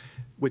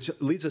 Which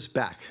leads us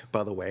back,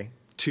 by the way,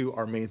 to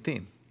our main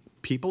theme.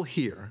 People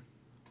hear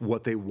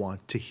what they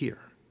want to hear,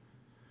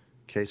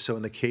 okay? So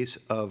in the case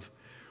of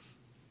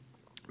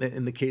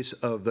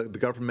the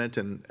government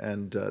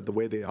and the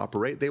way they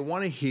operate, they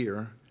want to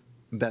hear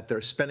that their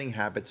spending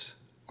habits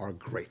are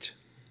great.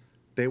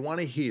 They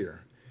want to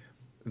hear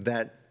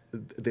that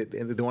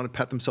they want to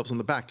pat themselves on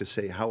the back to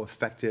say how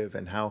effective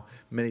and how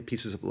many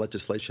pieces of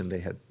legislation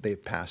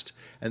they've passed,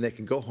 and they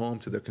can go home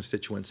to their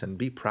constituents and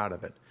be proud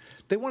of it.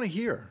 They want to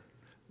hear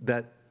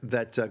that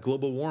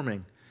global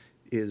warming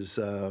is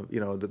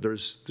that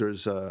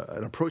there's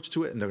an approach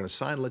to it, and they're going to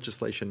sign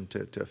legislation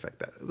to affect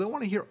that. They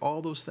want to hear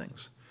all those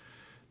things,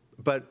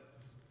 but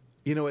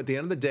at the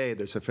end of the day,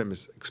 there's a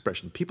famous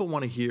expression: people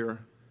want to hear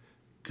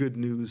good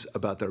news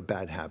about their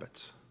bad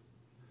habits.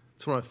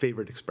 It's one of my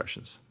favorite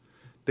expressions.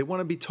 They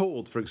want to be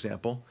told, for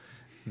example,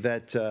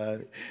 that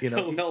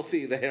how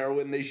healthy the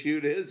heroin they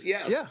shoot is.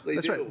 Yes, yeah,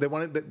 that's do. right. They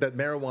want that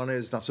marijuana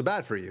is not so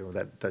bad for you.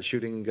 That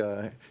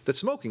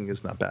smoking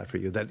is not bad for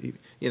you. That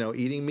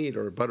eating meat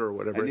or butter or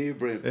whatever. I knew you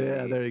bring it.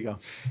 Yeah, there you go.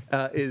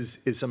 Is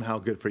somehow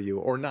good for you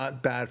or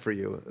not bad for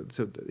you.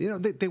 So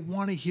they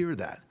want to hear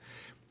that,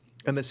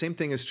 and the same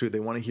thing is true. They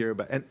want to hear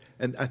about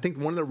and I think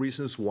one of the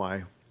reasons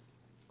why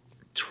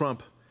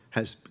Trump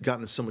has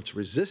gotten so much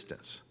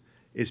resistance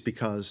is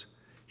because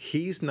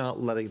he's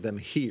not letting them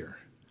hear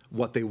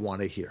what they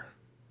want to hear.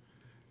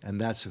 And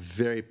that's a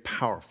very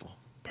powerful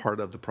part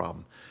of the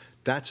problem.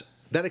 That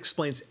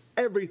explains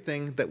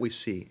everything that we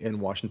see in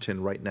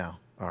Washington right now,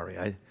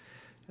 Ari.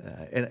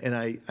 And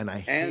I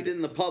hate and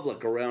in the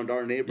public around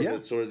our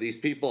neighborhoods, where these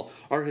people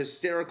are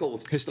hysterical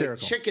with like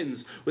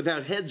chickens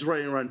without heads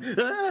running around,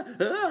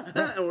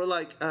 and we're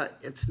like,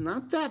 it's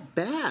not that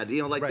bad,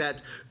 like right.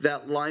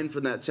 that line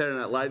from that Saturday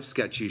Night Live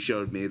sketch you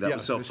showed me that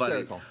was so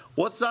hysterical. Funny.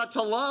 What's not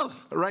to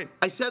love? Right.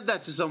 I said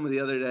that to someone the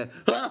other day.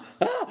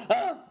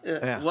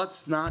 Yeah.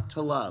 What's not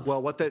to love?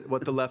 Well, what the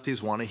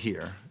lefties want to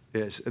hear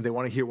is they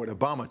want to hear what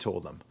Obama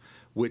told them,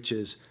 which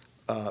is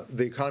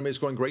the economy is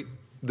going great.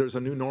 There's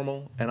a new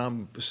normal, and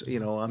I'm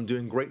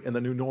doing great in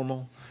the new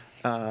normal.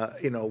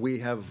 We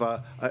have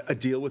a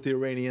deal with the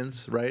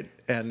Iranians, right?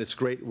 And it's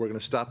great. We're going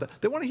to stop that.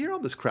 They want to hear all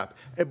this crap.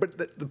 But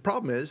the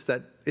problem is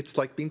that it's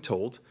like being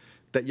told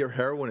that your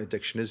heroin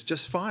addiction is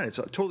just fine. It's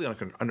totally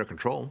under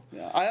control.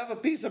 Yeah, I have a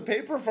piece of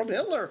paper from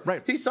Hitler.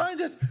 Right. He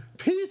signed it.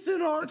 Peace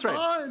in our That's right.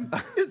 time.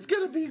 It's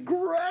going to be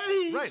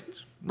great.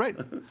 Right.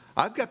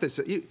 I've got this.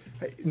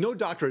 No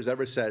doctor has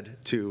ever said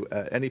to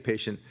any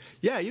patient,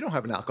 yeah, you don't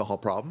have an alcohol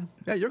problem.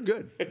 Yeah, you're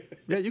good.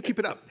 Yeah, you keep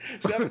it up.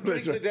 7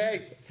 drinks a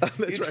day.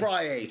 You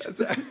try 8.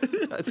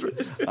 That's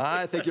right.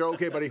 I think you're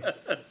okay, buddy.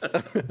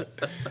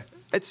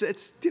 It's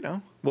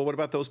well, what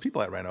about those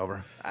people I ran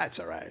over? That's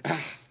all right.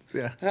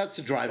 Yeah. That's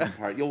the driving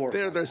part. You'll work on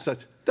They're that.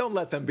 such. Don't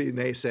let them be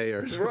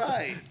naysayers.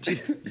 Right.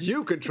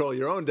 You control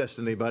your own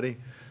destiny, buddy.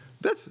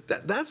 That's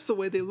the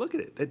way they look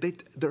at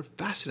it. They're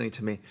fascinating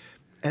to me,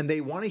 and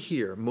they want to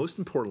hear. Most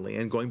importantly,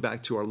 and going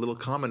back to our little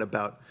comment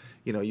about,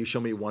 you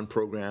show me one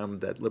program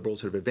that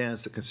liberals have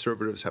advanced, that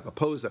conservatives have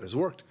opposed, that has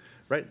worked.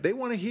 Right? They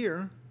want to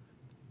hear.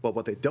 Well,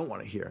 what they don't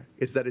want to hear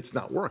is that it's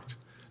not worked.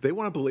 They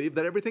want to believe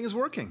that everything is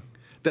working,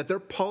 that their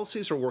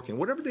policies are working,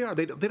 whatever they are.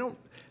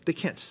 They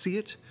can't see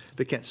it,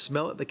 they can't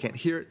smell it, they can't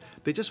hear it.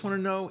 They just want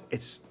to know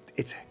it's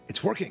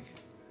working.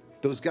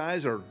 Those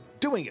guys are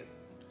doing it.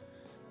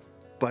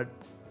 But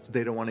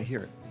they don't want to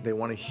hear it. They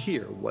want to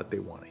hear what they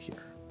want to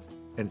hear.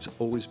 And it's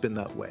always been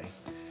that way.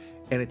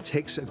 And it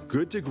takes a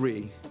good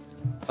degree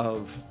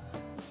of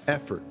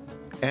effort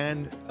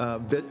and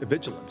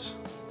vigilance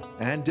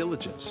and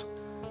diligence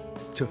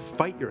to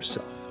fight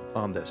yourself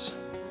on this,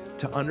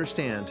 to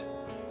understand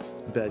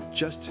that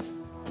just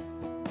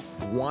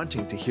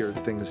wanting to hear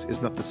things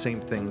is not the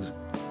same things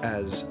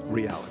as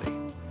reality.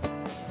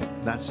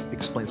 That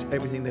explains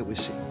everything that we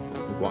see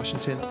in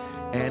Washington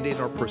and in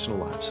our personal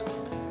lives.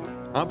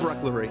 I'm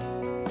Barack Lurie.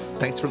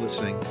 Thanks for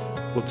listening.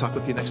 We'll talk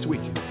with you next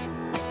week.